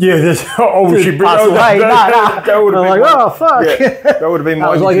time to. Yeah, that's she pass away. That would have been. Like, oh fuck. Yeah, that would have been. I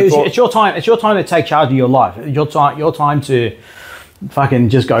was like, it's your time. It's your time to take charge of your life. Your time to fucking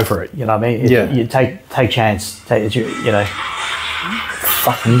just go for it. You know what I mean? You take chance. Fucking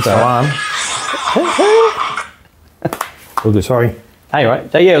alarm. Sorry. Hey,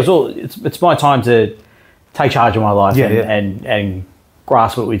 right. So yeah, it's my time to take charge of my life and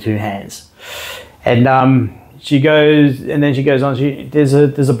grasp it with two hands. And she goes on. There's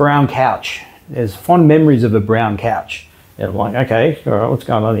a brown couch. There's fond memories of a brown couch. And I'm like, okay, all right, what's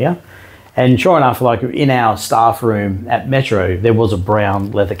going on here? And sure enough, like in our staff room at Metro, there was a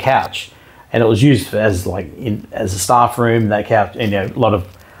brown leather couch, and it was used as a staff room. That couch, and a lot of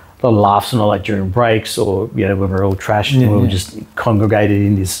laughs and all that during breaks, or when we're all trashed and we were just congregated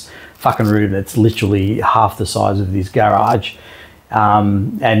in this fucking room that's literally half the size of this garage.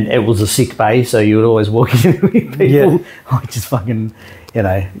 And it was a sick bay, so you would always walk in with people just fucking,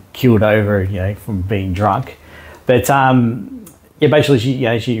 killed over, from being drunk. But basically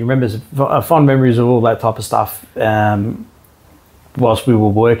she remembers fond memories of all that type of stuff whilst we were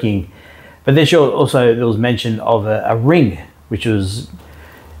working. But then there was mention of a ring, which was,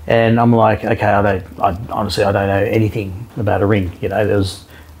 and I'm like, okay, honestly I don't know anything about a ring. We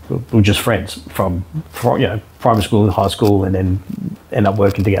were just friends from primary school, high school, and then end up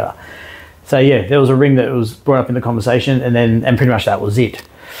working together. So yeah, there was a ring that was brought up in the conversation, and pretty much that was it.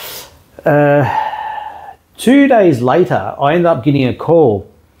 2 days later, I ended up getting a call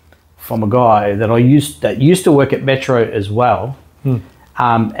from a guy that used to work at Metro as well, and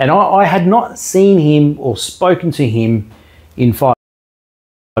I had not seen him or spoken to him in 5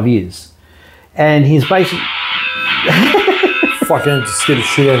 years, and he's basically. Fucking just scared the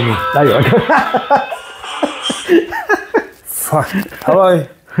shit out of me. There you go. Fuck. Hello.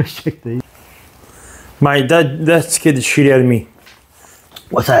 Mate, that scared the shit out of me.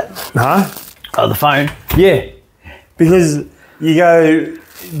 What's that? Huh? Oh, the phone? Yeah. Because you go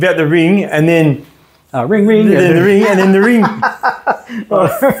about the ring and then ring, and then the ring and then the ring.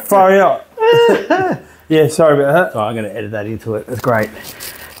 Far out. Yeah, sorry about that. Oh, I'm going to edit that into it. That's great.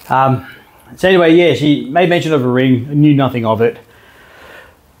 So anyway, she made mention of a ring. I knew nothing of it.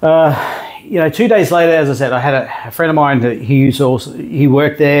 2 days later, as I said, I had a friend of mine that he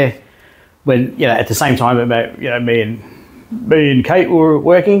worked there when, at the same time about, me and Kate were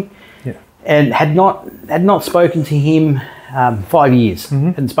working, and had not spoken to him 5 years.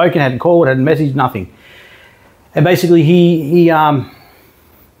 Hadn't spoken, hadn't called, hadn't messaged, nothing. And basically he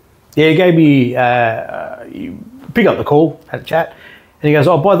gave me, he picked up the call, had a chat. And he goes,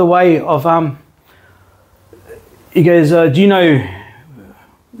 oh, by the way, he goes, do you know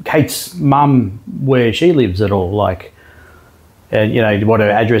Kate's mum where she lives at all? Like, and what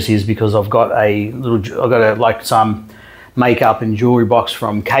her address is, because I've got some makeup and jewelry box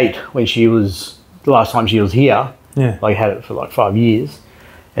from Kate when the last time she was here. Yeah. Like, had it for 5 years.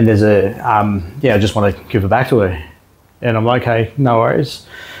 And there's I just want to give it back to her. And I'm like, okay, no worries.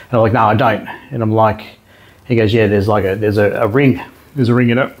 And I'm like, no, I don't. And I'm like, he goes, yeah, there's a ring. There's a ring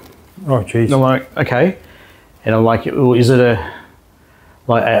in it. Oh, jeez. And I'm like, okay. And I'm like, well, is it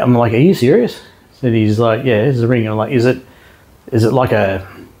I'm like, are you serious? And he's like, yeah, it's a ring. And I'm like, is it like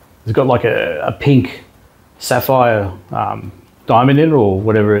it's got like a pink sapphire diamond in it or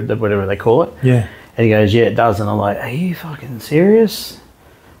whatever they call it? Yeah. And he goes, yeah, it does. And I'm like, are you fucking serious?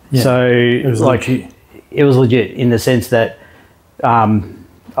 Yeah. So it was like, legit. It was legit in the sense that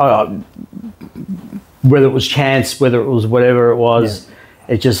whether it was chance, whether it was whatever it was,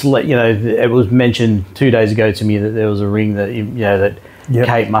 it just it was mentioned 2 days ago to me that there was a ring that that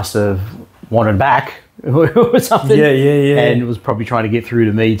Kate must have wanted back or something. Yeah. And was probably trying to get through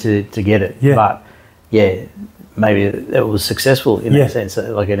to me to get it. Yeah. But yeah, maybe it was successful in that sense.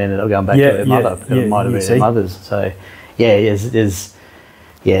 Like it ended up going back to her mother. It might have been her mother's. So it's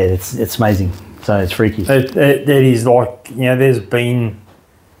amazing. So it's freaky. It is like, there's been,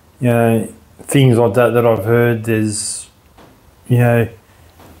 things like that I've heard. There's,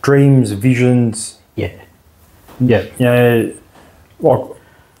 dreams, visions. Yeah. Like,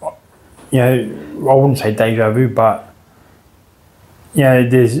 I wouldn't say deja vu, but,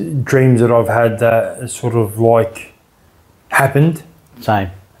 there's dreams that I've had that sort of like happened.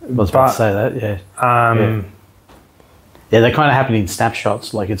 Same. I was about to say that, yeah, they kind of happen in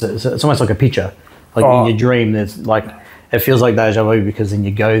snapshots. Like it's almost like a picture. Like in your dream, there's like, it feels like deja vu because then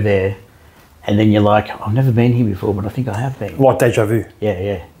you go there and then you're like, I've never been here before, but I think I have been. Like deja vu.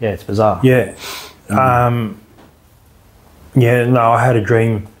 Yeah, it's bizarre. Yeah. I had a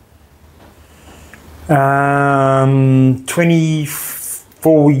dream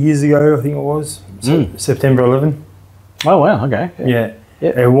 24 years ago, I think it was, September 11. Oh, wow, okay. Yeah.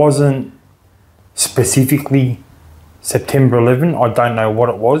 It wasn't specifically September 11. I don't know what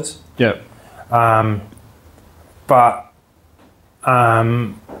it was. Yeah. But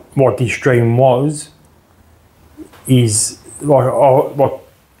what this dream is like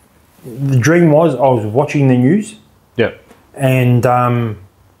the dream was I was watching the news. Yeah. And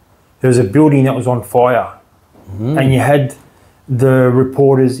there was a building that was on fire, and you had the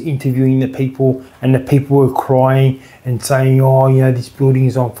reporters interviewing the people, and the people were crying and saying, this building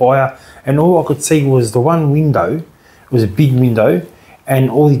is on fire. And all I could see was the one window. It was a big window, and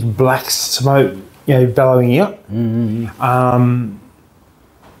all this black smoke, bellowing out.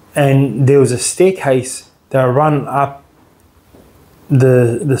 And there was a staircase that ran up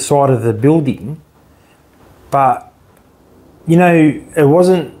the side of the building, but it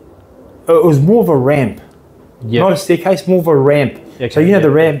wasn't. It was more of a ramp, not a staircase, more of a ramp. Okay, so the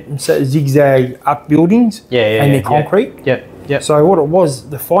ramp zigzag up buildings, and they're concrete. Yeah. So what it was,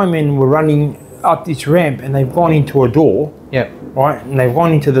 the firemen were running up this ramp, and they've gone into a door. Yeah. Right, and they've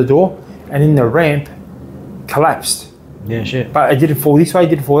gone into the door, and then the ramp collapsed. Yeah, shit. But it didn't fall this way, it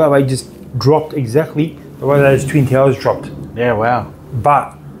didn't fall that way. It just dropped exactly the way those Twin Towers dropped. Yeah, wow.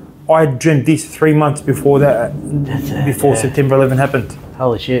 But I dreamt this 3 months before that, before September 11 happened.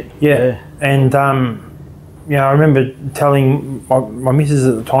 Holy shit. Yeah. And, I remember telling my missus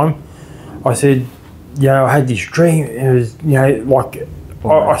at the time, I said, I had this dream. It was, like,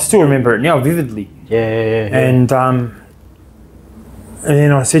 I still remember it now vividly. Yeah. And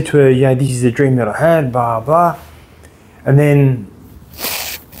then I said to her, this is the dream that I had, blah, blah. And then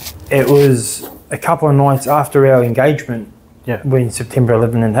it was a couple of nights after our engagement when September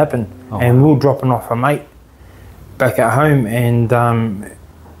 11 had happened. And we were dropping off a mate back at home, and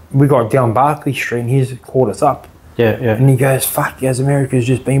we got down Barclay Street, and he's called us up. Yeah. And he goes, fuck, America's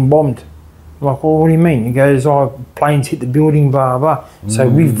just been bombed. I'm like, well, what do you mean? He goes, planes hit the building, blah, blah. So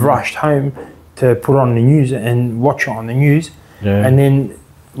we've rushed home to put on the news and watch it on the news. Yeah. And then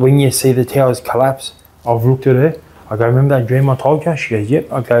when you see the towers collapse, I've looked at her. I go, remember that dream I told you? She goes,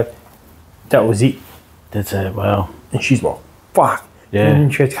 yep. I go, that was it. That's it, wow. And she's like, fuck. Yeah.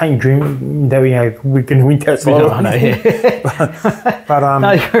 And she goes, can't you dream that we're going to win that solo? I know, yeah. but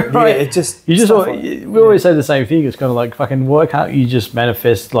no, you're right. It just... we always say the same thing. It's kind of like, fucking, why can't you just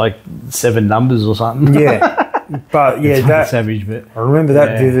manifest like 7 numbers or something? Yeah. But yeah, that... savage bit. I remember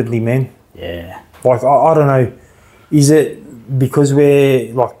that vividly, man. Yeah. Like, I don't know, is it because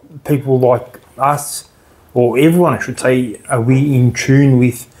we're like people like us, or everyone I should say, are we in tune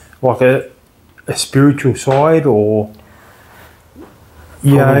with like a spiritual side, or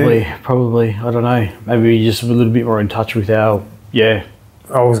probably I don't know, maybe we're just a little bit more in touch with our I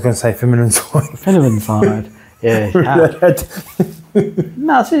was going to say feminine side. Yeah.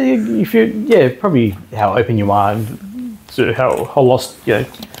 No, so if you probably how open you are, so how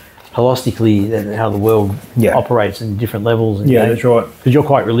holistically how the world operates in different levels. And, that's right. Because you're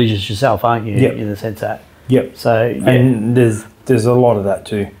quite religious yourself, aren't you? Yep. In the sense that. Yep. So and there's a lot of that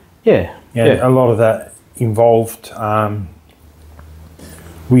too. Yeah. A lot of that involved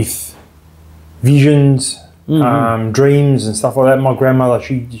with visions, dreams and stuff like that. My grandmother,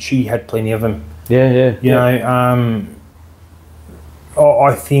 she had plenty of them. Yeah. You know,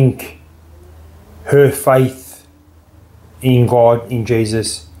 I think her faith in God, in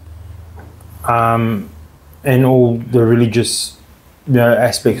Jesus, and all the religious,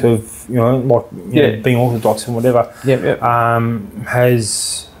 aspects of, being Orthodox and whatever,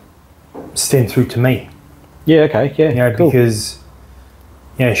 has stemmed through to me. Yeah. Okay. Yeah. Cool. Because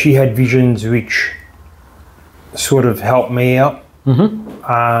she had visions which sort of helped me out,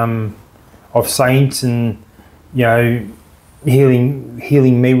 of saints, and healing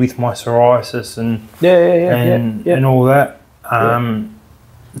me with my psoriasis and and all that.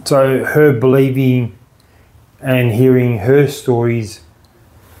 So her believing and hearing her stories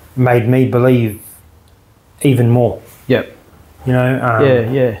made me believe even more. Yep.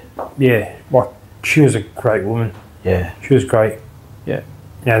 Yeah. Like, she was a great woman. Yeah. She was great. Yeah.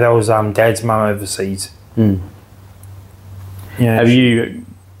 That was Dad's mum overseas. Mm. Have you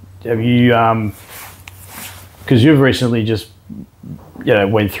because you've recently just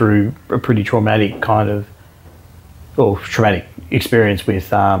went through a pretty traumatic traumatic experience with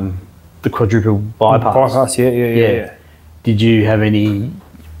the quadruple bypass. Yeah. Did you have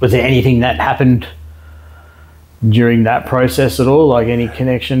was there anything that happened during that process at all, like any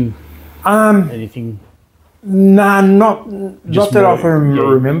connection, anything? Nah, not that I can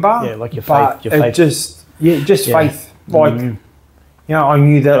remember. Yeah, like your faith. It just faith. Like, I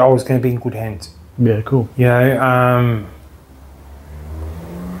knew that I was going to be in good hands. Yeah, cool. I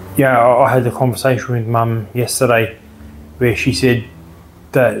had the conversation with Mum yesterday where she said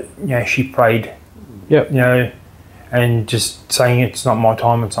that, she prayed. Yep. And just saying it's not my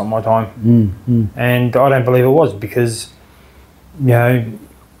time, it's not my time. And I don't believe it was, because, had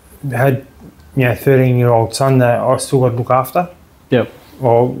 13-year-old son that I still got to look after. Yep.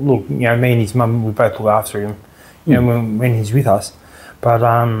 Well, look, me and his mum, we both look after him, when he's with us. But,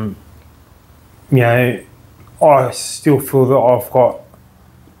 I still feel that I've got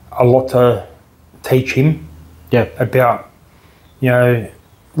a lot to teach him. Yep. About,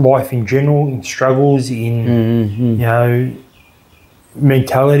 life in general, in struggles, in,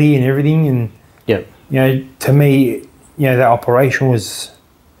 mentality and everything. And, to me, that operation was,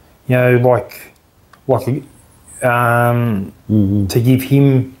 to give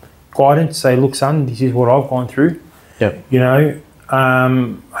him guidance, say, look, son, this is what I've gone through. Yep.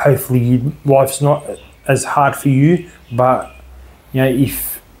 Hopefully life's not as hard for you, but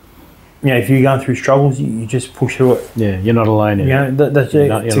if you're going through struggles, you just push through it. Yeah, you're not alone. That's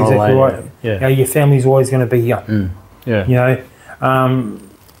exactly right. Yeah. Your family's always going to be here. Yeah.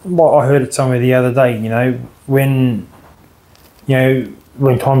 What I heard it somewhere the other day, when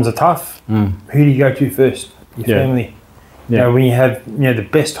times are tough, who do you go to first? Your family. Yeah. When you have the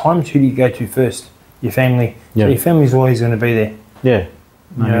best times, who do you go to first? Your family. Yeah. So your family's always going to be there. Yeah.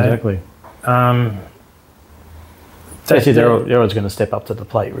 No, exactly. They're always going to step up to the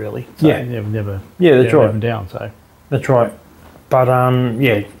plate, really. So never. Yeah, that's right. Them down. So that's right. But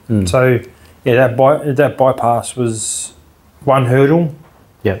So that bypass was one hurdle.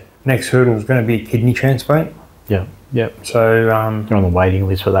 Yeah. Next hurdle is going to be a kidney transplant. Yeah. Yep. So you're on the waiting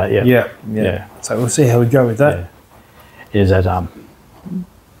list for that. Yeah. Yeah. So we'll see how we go with that. Yeah. Is that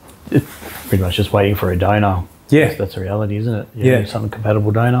it's pretty much just waiting for a donor? Yeah. That's the reality, isn't it? Some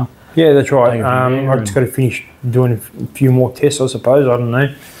compatible donor. Yeah, that's right. I've just got to finish doing a few more tests, I suppose. I don't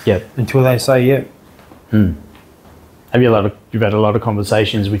know. Yeah. Until they say yeah. Have you've had a lot of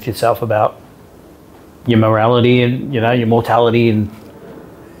conversations with yourself about your morality and your mortality and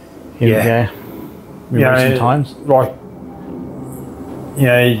in recent times? Like,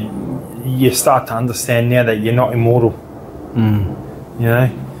 you start to understand now that you're not immortal.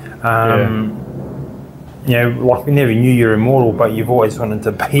 Like, we never knew you're immortal, but you've always wanted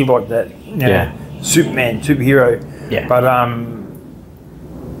to be like that. Superman, superhero. Yeah. But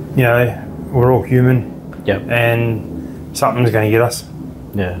we're all human. Yep. And something's going to get us.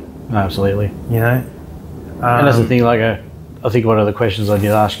 Yeah. Absolutely. And that's the thing. Like, I think one of the questions I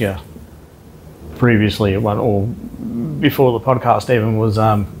did ask you previously, or before the podcast even, was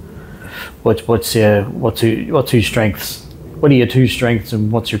what two strengths? What are your two strengths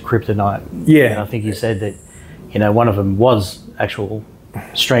and what's your kryptonite? Yeah. And I think you said that, one of them was actual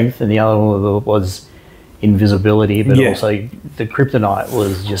strength and the other one was invisibility, but also the kryptonite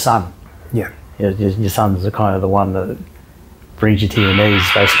was your son. Yeah. Your son's the kind of the one that brings you to your knees,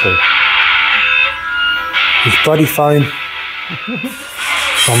 basically. His bloody phone.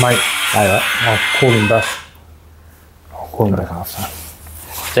 Oh, mate. I'll call him back after.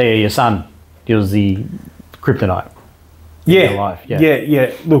 So your son, he was the kryptonite. Yeah. Life.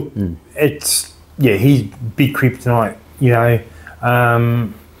 Yeah. Look, he's big kryptonite.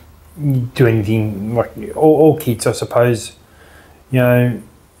 do anything like all kids, I suppose. You know,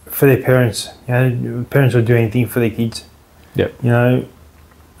 for their parents. You know, parents will do anything for their kids. Yep. You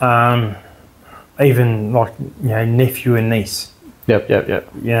know, even like nephew and niece. Yep. You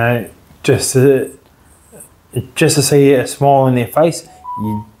know, just to see a smile on their face,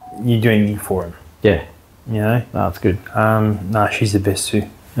 you do anything for them. Yeah. You know. No, that's good. No, she's the best too.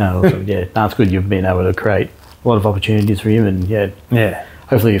 No, also, yeah, no, it's good. You've been able to create a lot of opportunities for him, and yeah.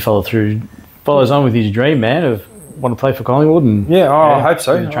 Hopefully, you follows on with his dream, man, of want to play for Collingwood, and I hope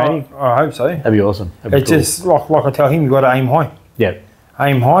so. Training. I hope so. That'd be awesome. It's cool. Just like I tell him, you got to aim high. Yeah.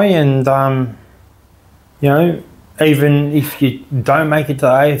 Aim high, and you know, even if you don't make it to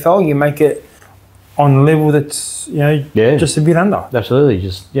the AFL, you make it on a level that's just a bit under. Absolutely,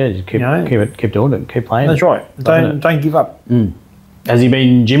 just keep doing it, keep playing. That's right. Don't give up. Has he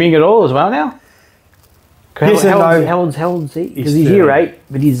been gymming at all as well now? Yes and no. How old is he? Because he's year 8,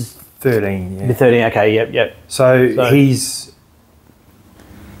 but he's 13. Yeah. 13. Okay. Yep. So he's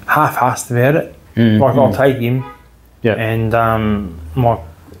half-assed about it. Like I'll take him. Yeah. And my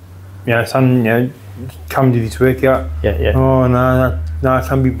son, come to this workout. Yeah. Oh no, I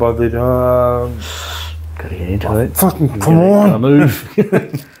can't be bothered. Gotta get into it. Fucking come on. Move.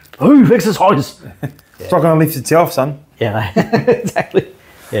 Move, exercise. It's not going to lift itself, son. Yeah, exactly.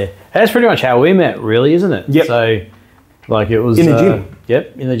 Yeah, that's pretty much how we met, really, isn't it? Yep. So, like, it was in the gym.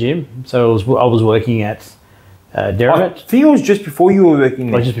 Yep, in the gym. So I was working at Derrimut. I think it was just before you were working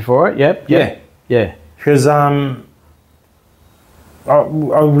there. Like just before it. Yep. Yeah. Because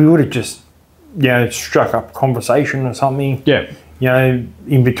we would have just struck up conversation or something. Yeah.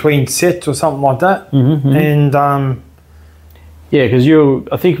 In between sets or something like that. And yeah, because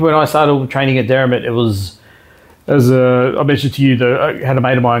I think when I started training at Derrimut, it was, as I mentioned to you, I had a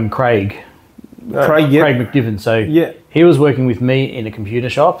mate of mine, Craig McDiven. So he was working with me in a computer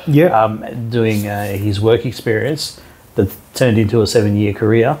shop, doing his work experience that turned into a 7-year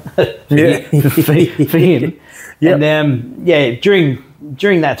career for him. And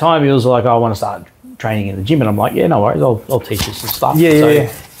during that time, he was like, I want to start training in the gym, and I'm like, yeah, no worries, I'll teach you some stuff.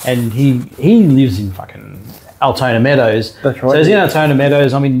 And he lives in fucking Altona Meadows. That's right. So he's in Altona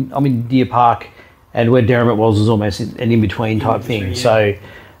Meadows. I'm in Deer Park, and where Derrimut was almost an in-between type thing. So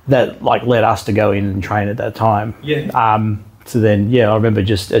that led us to go in and train at that time. So then I remember,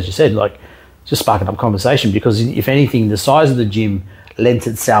 just as you said, just sparking up conversation, because if anything, the size of the gym lent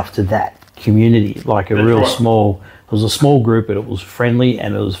itself to that community, like a real small. It was a small group, but it was friendly,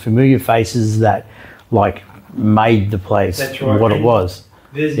 and it was familiar faces that made the place what it was.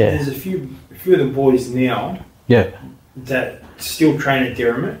 There's a few of the boys now. That still train at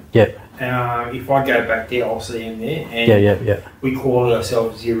Derrimut. If I go back there, I'll see them there. And we call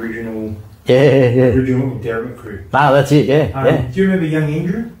ourselves the original Derrimut crew. No, that's it. Yeah. Do you remember young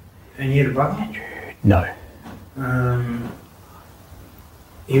Andrew? And he had a brother? No.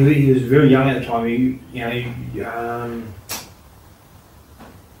 He was very young at the time.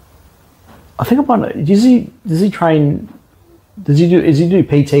 I think I might know. Does he train? Is he do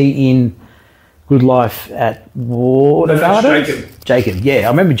PT in Good Life at Water Gardens? Jacob. Yeah, I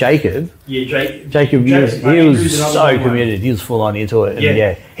remember Jacob. Jacob, he was so committed. He was full on into it.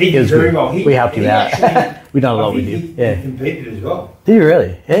 And he did very well. We helped him out. We done a lot with him. He competed as well. Did you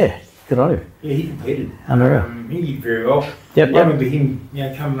really? Yeah. Good on him. Yeah, he competed. He did very well. Yep. I remember him,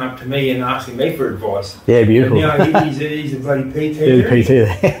 coming up to me and asking me for advice. Yeah, beautiful. And now he's a bloody PT. Yeah, PT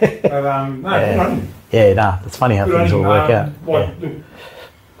there. But good on him. Yeah, that's funny how things all work out. Look,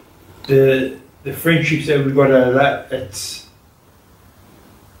 the friendships that we got out of that, it's.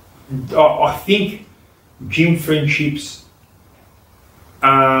 I think gym friendships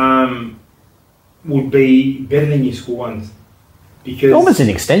would be better than your school ones, because almost an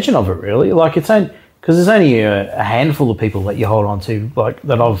extension of it, really. It's because there's only a handful of people that you hold on to,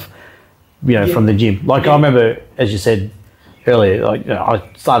 that I've, from the gym. I remember, as you said earlier, I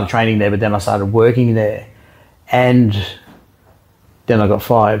started training there, but then I started working there, and then I got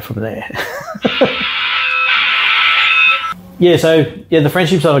fired from there. The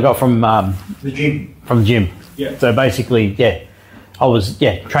friendships that I got from the gym. From the gym. Yeah. So basically, I was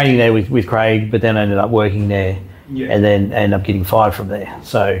training there with Craig, but then I ended up working there, and then ended up getting fired from there.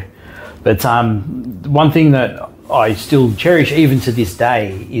 So, but one thing that I still cherish even to this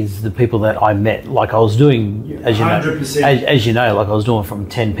day is the people that I met. I was doing, as you know, 100%. I was doing from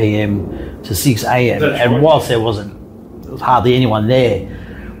 10 p.m. to 6 a.m. And whilst there was hardly anyone there,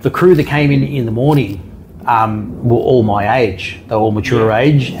 the crew that came in the morning were all my age. They were all mature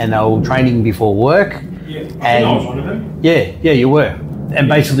age, and they were all training before work. I was one of them. Yeah, you were. And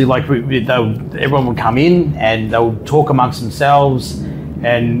basically, everyone would come in and they would talk amongst themselves,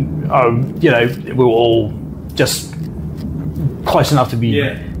 and you know, we're all just close enough to be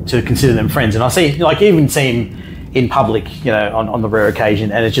to consider them friends. And I see, like, even see him in public, you know, on the rare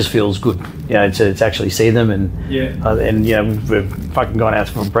occasion, and it just feels good, you know, to actually see them. And and you know, we've fucking gone out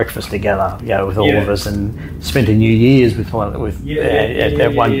for breakfast together, you know, with all of us, and spent a New Year's with one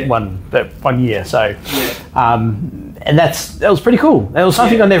year. So, and that was pretty cool. That was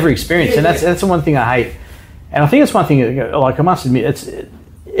something I never experienced, and that's the one thing I hate. And I think it's one thing, like, I must admit,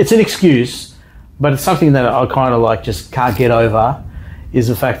 it's an excuse, but it's something that I kind of like just can't get over, is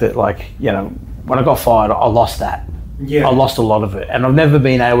the fact that, like, you know, when I got fired, I lost that. I lost a lot of it, and I've never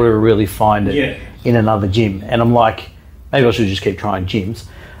been able to really find it in another gym. And I'm like, maybe I should just keep trying gyms.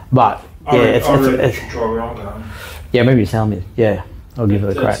 But it's maybe you tell me. Yeah, I'll give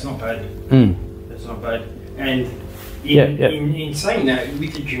it a crack. It's not bad. It's not bad. And in saying that,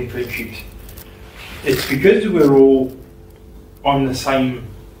 with the gym friendships, it's because we're all on the same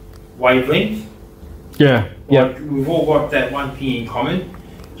wavelength. Like, we've all got that one thing in common.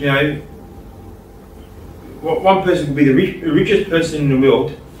 You know, one person could be the richest person in the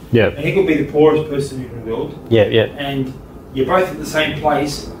world, and he could be the poorest person in the world. And you're both at the same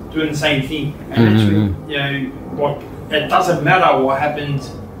place doing the same thing, and actually, you know, what, it doesn't matter what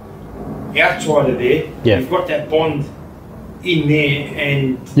happens outside of there. You've got that bond in there,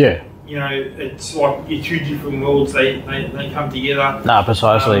 and you know, it's like you're two different worlds. They come together. No,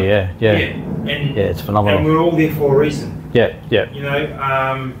 precisely. And it's phenomenal. And we're all there for a reason. You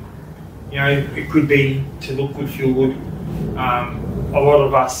know, it could be to look good, feel good. A lot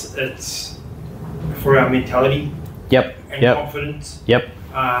of us, it's for our mentality. And confidence.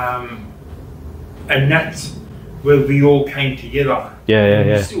 And that's where we all came together.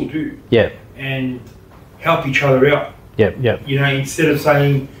 We still do. And help each other out. You know, instead of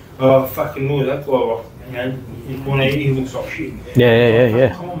saying, "Oh, fucking Lord, that guy, you know, he looks like shit."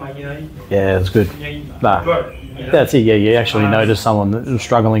 Come on, mate, you know. That's good. That's it. You actually notice someone that was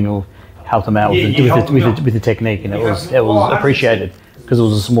struggling, or help them out with the technique, and it was appreciated, because it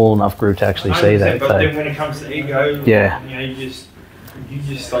was a small enough group to actually see that. But then when it comes to ego, you know, you just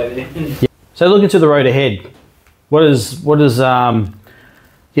stay there. So looking to the road ahead, what is the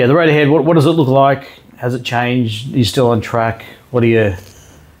road ahead? What does it look like? Has it changed? Are you still on track? What are you?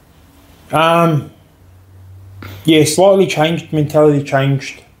 Slightly changed. Mentality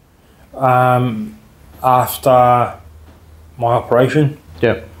changed after my operation.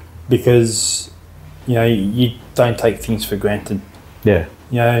 Because, you know, you don't take things for granted. You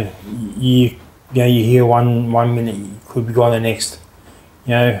know, you hear one minute, you could be gone the next.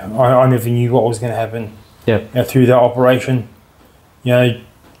 You know, I never knew what was going to happen. You know, through that operation. You know,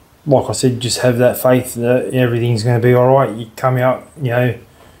 like I said, just have that faith that everything's going to be all right. You come out, you know,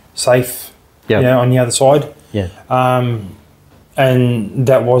 safe. You know, on the other side. And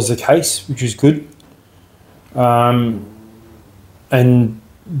that was the case, which is good. And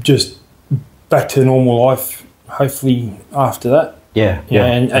just back to normal life, hopefully after that.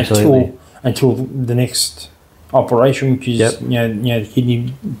 And until the next operation, which is you know the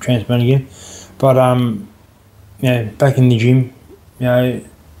kidney transplant again. But you know, back in the gym, you know,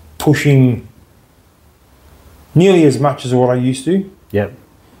 pushing nearly as much as what I used to.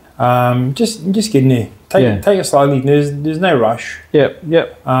 Just getting there. Take it slowly. There's no rush. You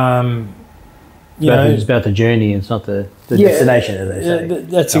know, it's about the journey. It's not the destination, as they say.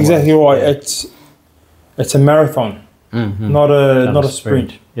 That's exactly right. It's a marathon, not a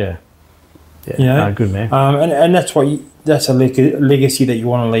sprint. You know, good man. And that's that's a legacy that you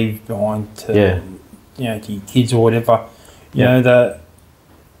want to leave behind to you know, to your kids or whatever. You know that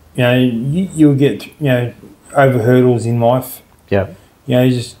you know you'll get, you know, over hurdles in life. You know,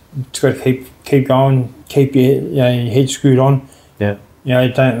 you just got to keep going, keep your head screwed on. You know,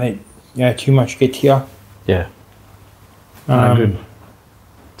 don't let too much get to you. Good.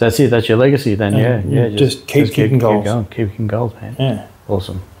 That's it. That's your legacy then. Just keep kicking goals. Keep kicking goals, man.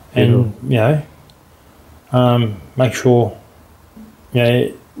 Awesome. And you know, make sure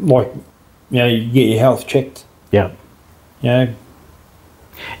you get your health checked. You know.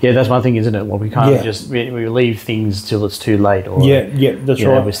 That's one thing, isn't it? Well, we can't just we leave things till it's too late, or that's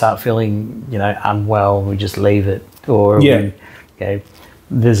right. We start feeling, you know, unwell, we just leave it, or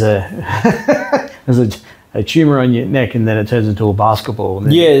there's a tumor on your neck, and then it turns into a basketball.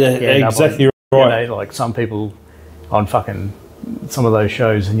 And then exactly right. You know, like some people on fucking some of those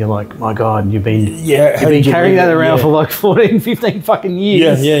shows, and you're like, my God, you've been carrying that around for like 14, 15 fucking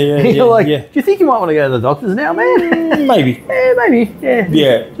years. And you're like, do you think you might want to go to the doctors now, man? Maybe. Maybe.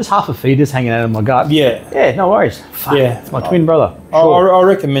 Just half a fetus hanging out of my gut. No worries. Fuck, it's my twin brother. I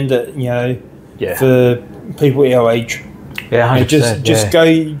recommend it, you know, for people our age. Yeah, 100%, just go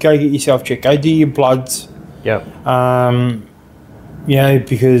get yourself checked. Go do your bloods. Yep. You know,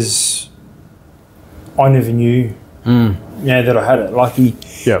 because I never knew, you know, that I had it. Lucky,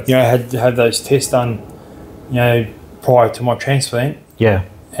 Yep. you know, I had to have those tests done, you know, prior to my transplant. Yeah.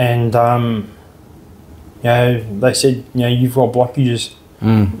 And, you know, they said, you know, you've got blockages.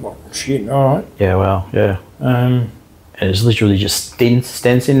 Well, shit, all right. Yeah, well, yeah. And it's literally just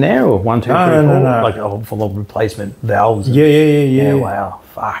stents in there, or 1, 2, 3, 4, No. like a full of replacement valves. Yeah. Wow,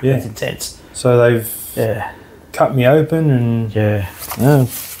 fuck, that's intense. So they've cut me open and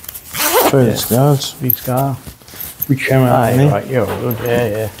through the scars. Big scar. Big camera. Right, you're all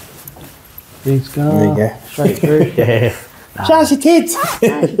good. Yeah. Big scar. There you go. Straight through. Yeah. Just your tits.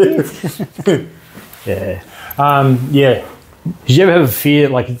 Yeah. Yeah. Did you ever have a fear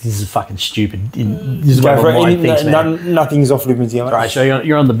like this is fucking stupid? This is what my mind thinks, man. Nothing's off limits here. Right, so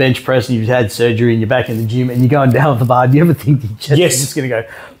you're on the bench press and you've had surgery and you're back in the gym and you're going down with the bar. Do you ever think your chest is just going to go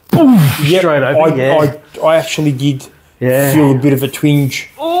boom, straight open? I actually did feel a bit of a twinge.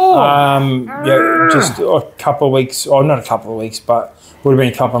 Just a couple of weeks, or not a couple of weeks, but would have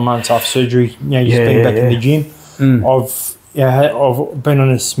been a couple of months after surgery. You know, just being back in the gym. I've been on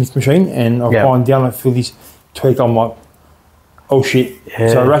a Smith machine and I've gone down and feel this tweak. I'm like, oh shit. Yeah.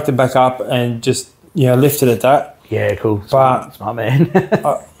 So I racked it back up and just, left it at that. Yeah, cool. But smart man.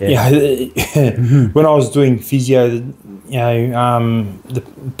 when I was doing physio, the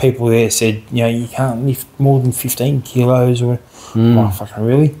people there said, you can't lift more than 15 kilos or oh, fucking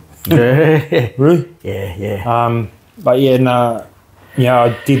really? Really? Yeah. But I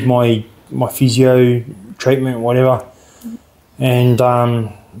did my physio treatment, whatever. And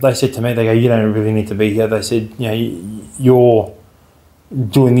they said to me, they go, you don't really need to be here. They said, you're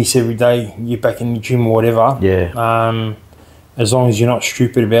doing this every day, you're back in the gym or whatever. Yeah. As long as you're not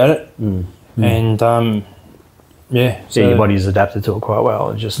stupid about it. And so your body's adapted to it quite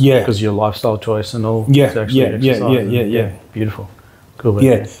well. It's just because of your lifestyle choice and all. Yeah. Beautiful. Cool.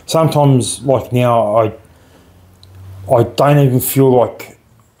 Yeah. Sometimes, like now, I don't even feel like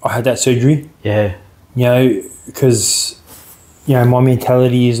I had that surgery. Yeah. Because my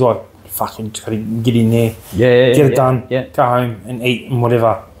mentality is like, fucking just gotta get in there, get it done, go home and eat and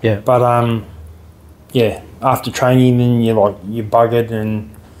whatever. Yeah. But after training, then you're buggered, and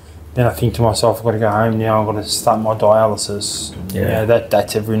then I think to myself, I've got to go home now. I've got to start my dialysis. Yeah.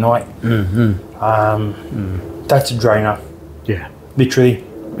 That's every night. That's a drainer. Yeah. Literally.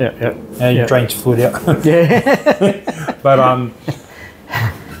 Yeah. It drains fluid out. But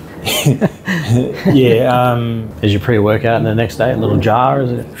Is your pre-workout in the next day a little jar?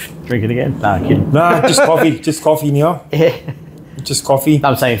 Is it drink it again? No, kidding. No, just coffee now. Yeah. Just coffee.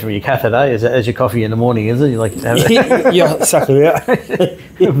 I'm saying from your catheter, is your coffee in the morning, is it? You like have suck it out.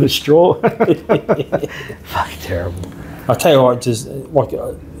 With a straw. Fucking terrible. I'll tell you what, just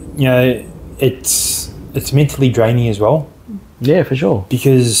it's mentally draining as well. Yeah, for sure.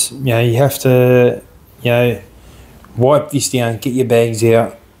 Because you have to wipe this down, get your bags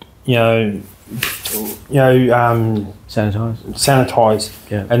out, sanitize,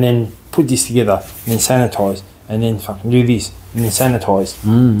 and then put this together, and then sanitize, and then fucking do this, and then sanitize.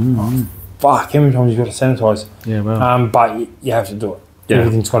 Fuck, how many times you got to sanitize? Yeah, well. But you have to do it. Yeah.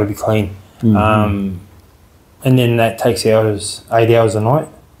 Everything's got to be clean. And then that takes 8 hours a night.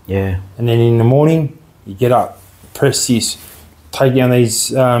 Yeah. And then in the morning, you get up, press this, take down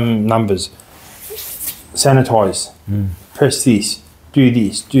these numbers, sanitize, press this, do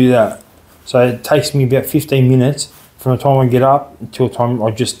that. So it takes me about 15 minutes from the time I get up until the time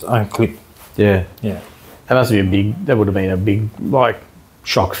I just unclip. Yeah. Yeah. That would have been a big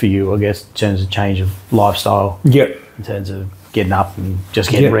shock for you, I guess, in terms of change of lifestyle. Yep. In terms of getting up and just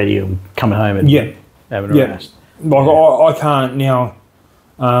getting ready and coming home and having a rest. Like I can't now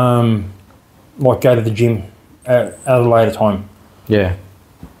go to the gym at a later time. Yeah.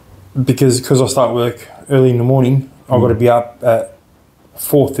 Because I start work early in the morning, I've got to be up at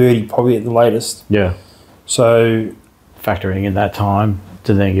 4:30 probably at the latest. Yeah. So factoring in that time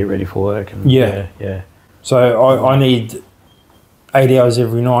to then get ready for work. And So I need 8 hours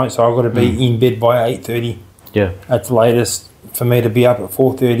every night, so I've got to be in bed by 8:30. Yeah. At the latest for me to be up at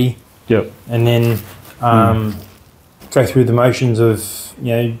 4:30. Yep. And then go through the motions of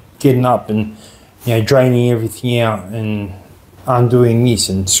getting up and draining everything out and undoing this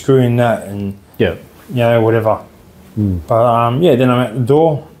and screwing that and whatever. But then I'm at the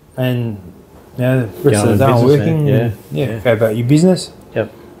door and the rest of the day I'm working. Go about your business.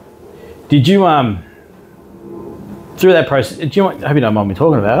 Yep. Did you through that process? Do you mind, I hope you don't mind me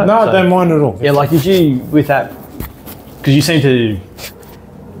talking about it. No, I don't mind at all. Yeah, did you with that? Because you seem to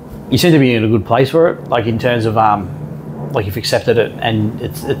be in a good place for it. In terms of like you've accepted it and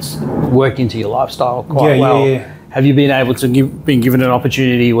it's worked into your lifestyle quite well. Yeah. Have you been able to been given an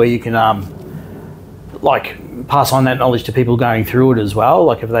opportunity where you can like pass on that knowledge to people going through it as well?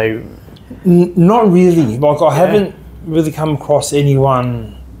 Like, have they? Not really. Like, I haven't really come across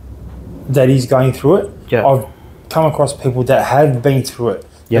anyone that is going through it. Yeah. I've come across people that have been through it.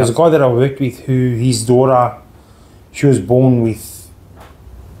 Yeah. There's a guy that I worked with who his daughter, she was born with,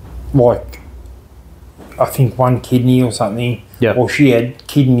 like, I think one kidney or something. Yeah. Or she had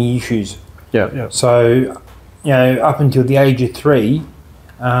kidney issues. Yeah. So, you know, up until the age of 3,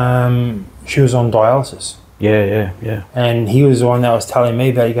 she was on dialysis. Yeah. And he was the one that was telling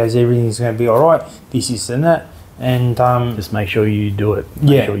me that he goes, everything's going to be all right, this and that. And just make sure you do it.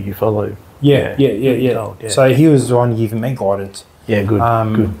 Make sure you follow. Yeah. So he was the one giving me guidance. Yeah, good.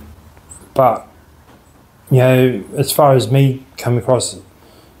 Good. But, you know, as far as me coming across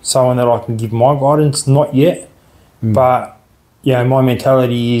someone that I can give my guidance, not yet. But, you know, my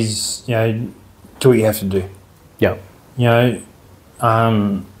mentality is, you know, do what you have to do. Yeah. You know,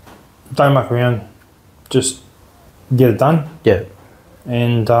 don't muck around. Just get it done. Yeah.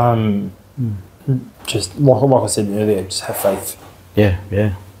 And just like I said earlier, just have faith. Yeah.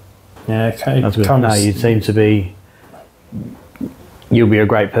 Yeah, okay. That's good. No, you seem to be. You'll be a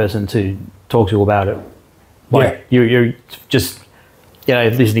great person to talk to about it. Like, you're just, you know,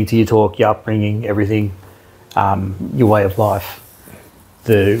 listening to you talk, your upbringing, everything, your way of life,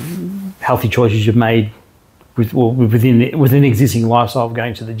 the healthy choices you've made within existing lifestyle of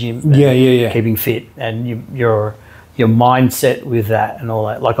going to the gym. And keeping fit, and your mindset with that and all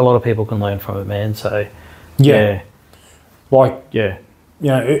that. Like, a lot of people can learn from it, man. So like you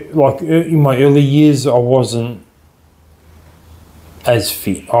know, like in my early years, I wasn't as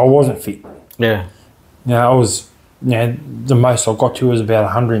fit. I wasn't fit. Yeah. You know, I was. You know, the most I got to was about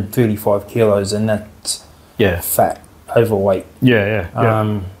 135 kilos, and that's fat, overweight. Yeah.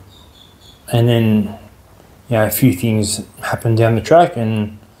 And then, you know, a few things happened down the track,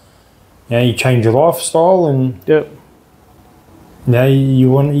 and you know, you change your lifestyle, and you know, you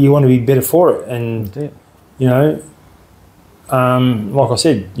want to be better for it, and you know, like I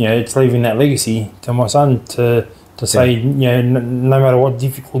said, you know, it's leaving that legacy to my son to say, you know, no matter what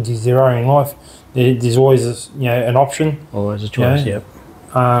difficulties there are in life, there's always you know, an option. Always a choice. You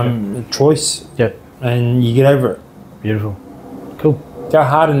know, a choice. Yep. And you get over it. Beautiful. Cool. Go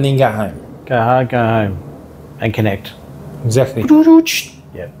hard and then go home. Go hard, go home, and connect. Exactly.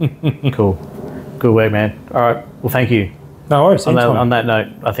 Yeah. Cool. Good work, man. All right. Well, thank you. No worries. On that note,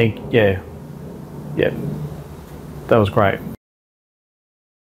 I think, that was great.